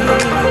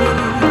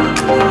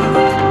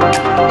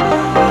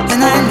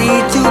and I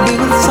need to be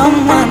with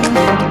someone.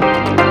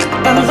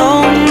 I'm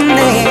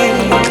lonely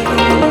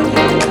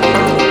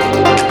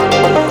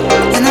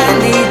and I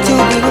need to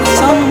be with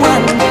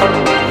someone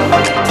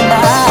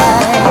tonight.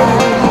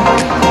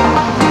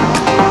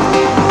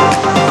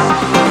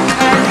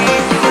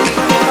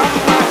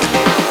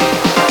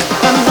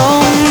 I'm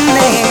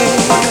lonely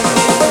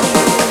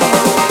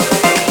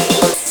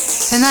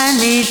and I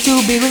need to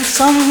be with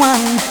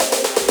someone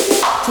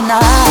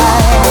tonight.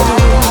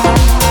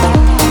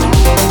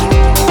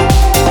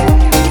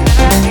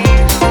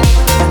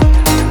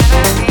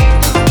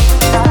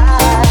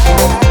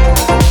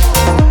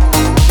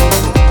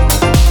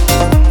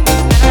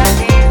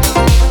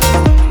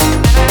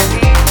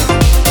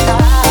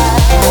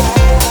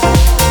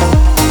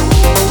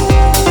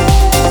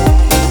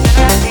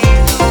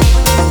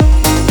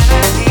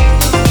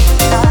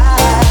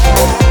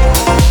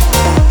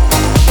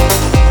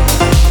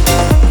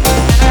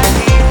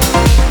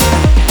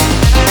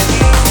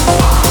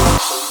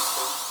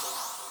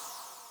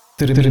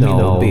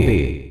 Terminal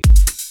B.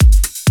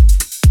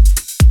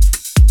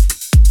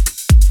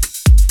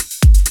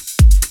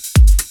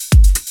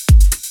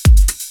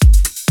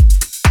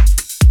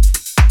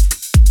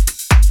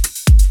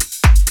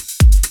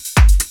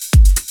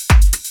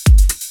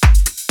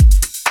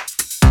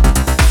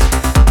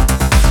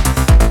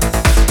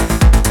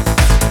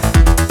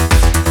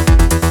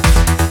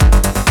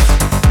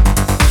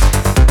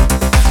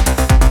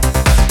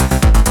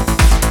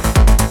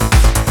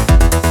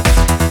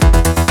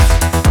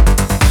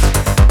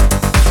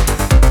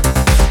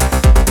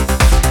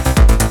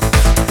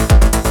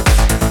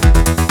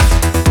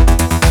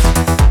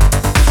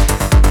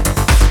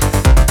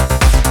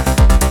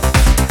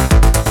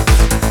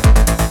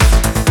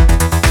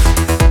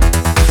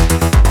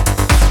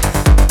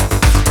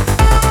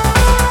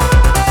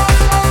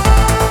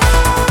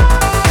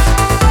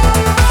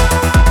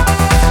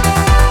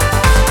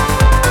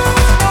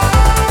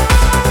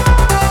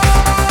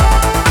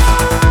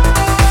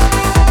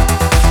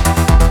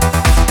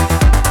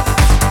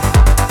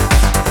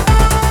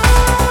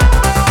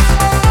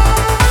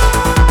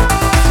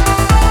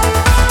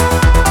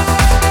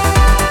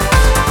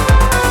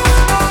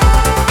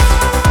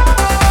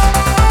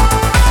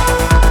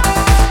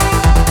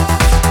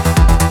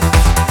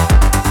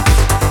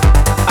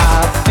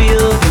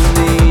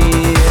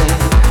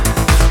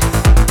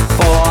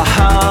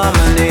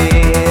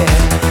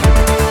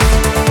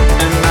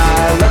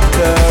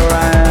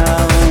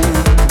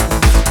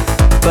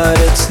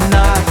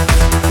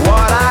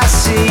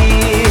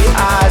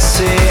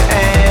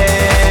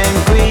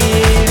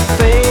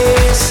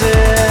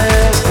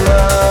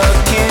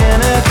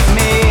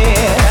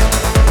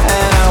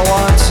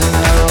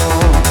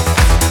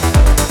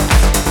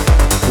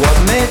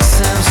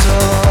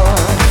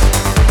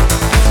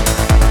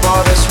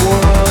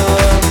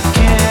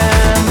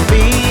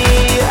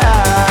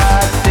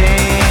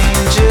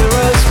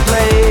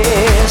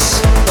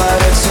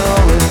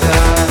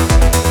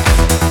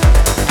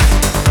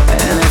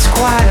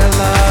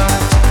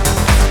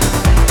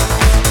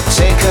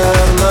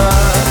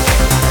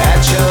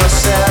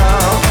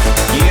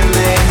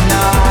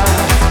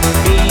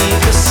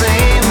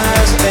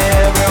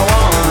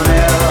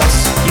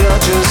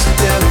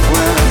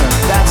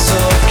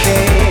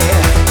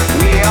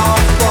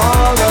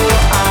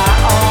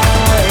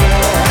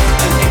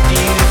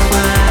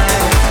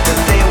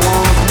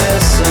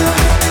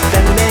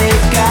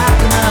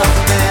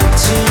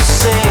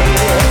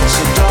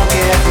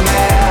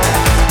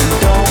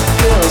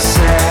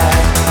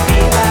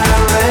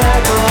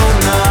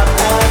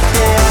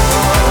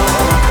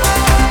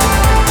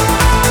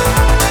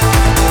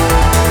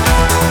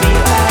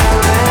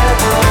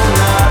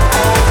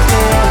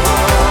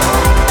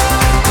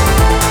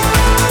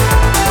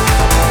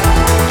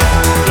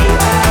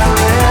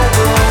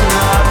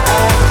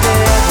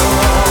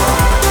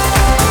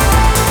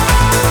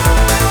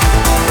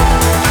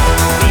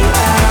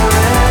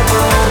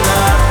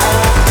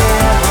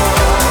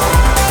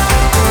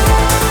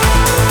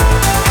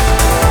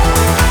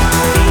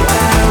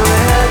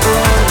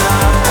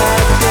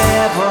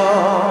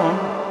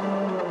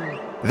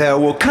 there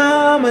will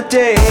come a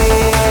day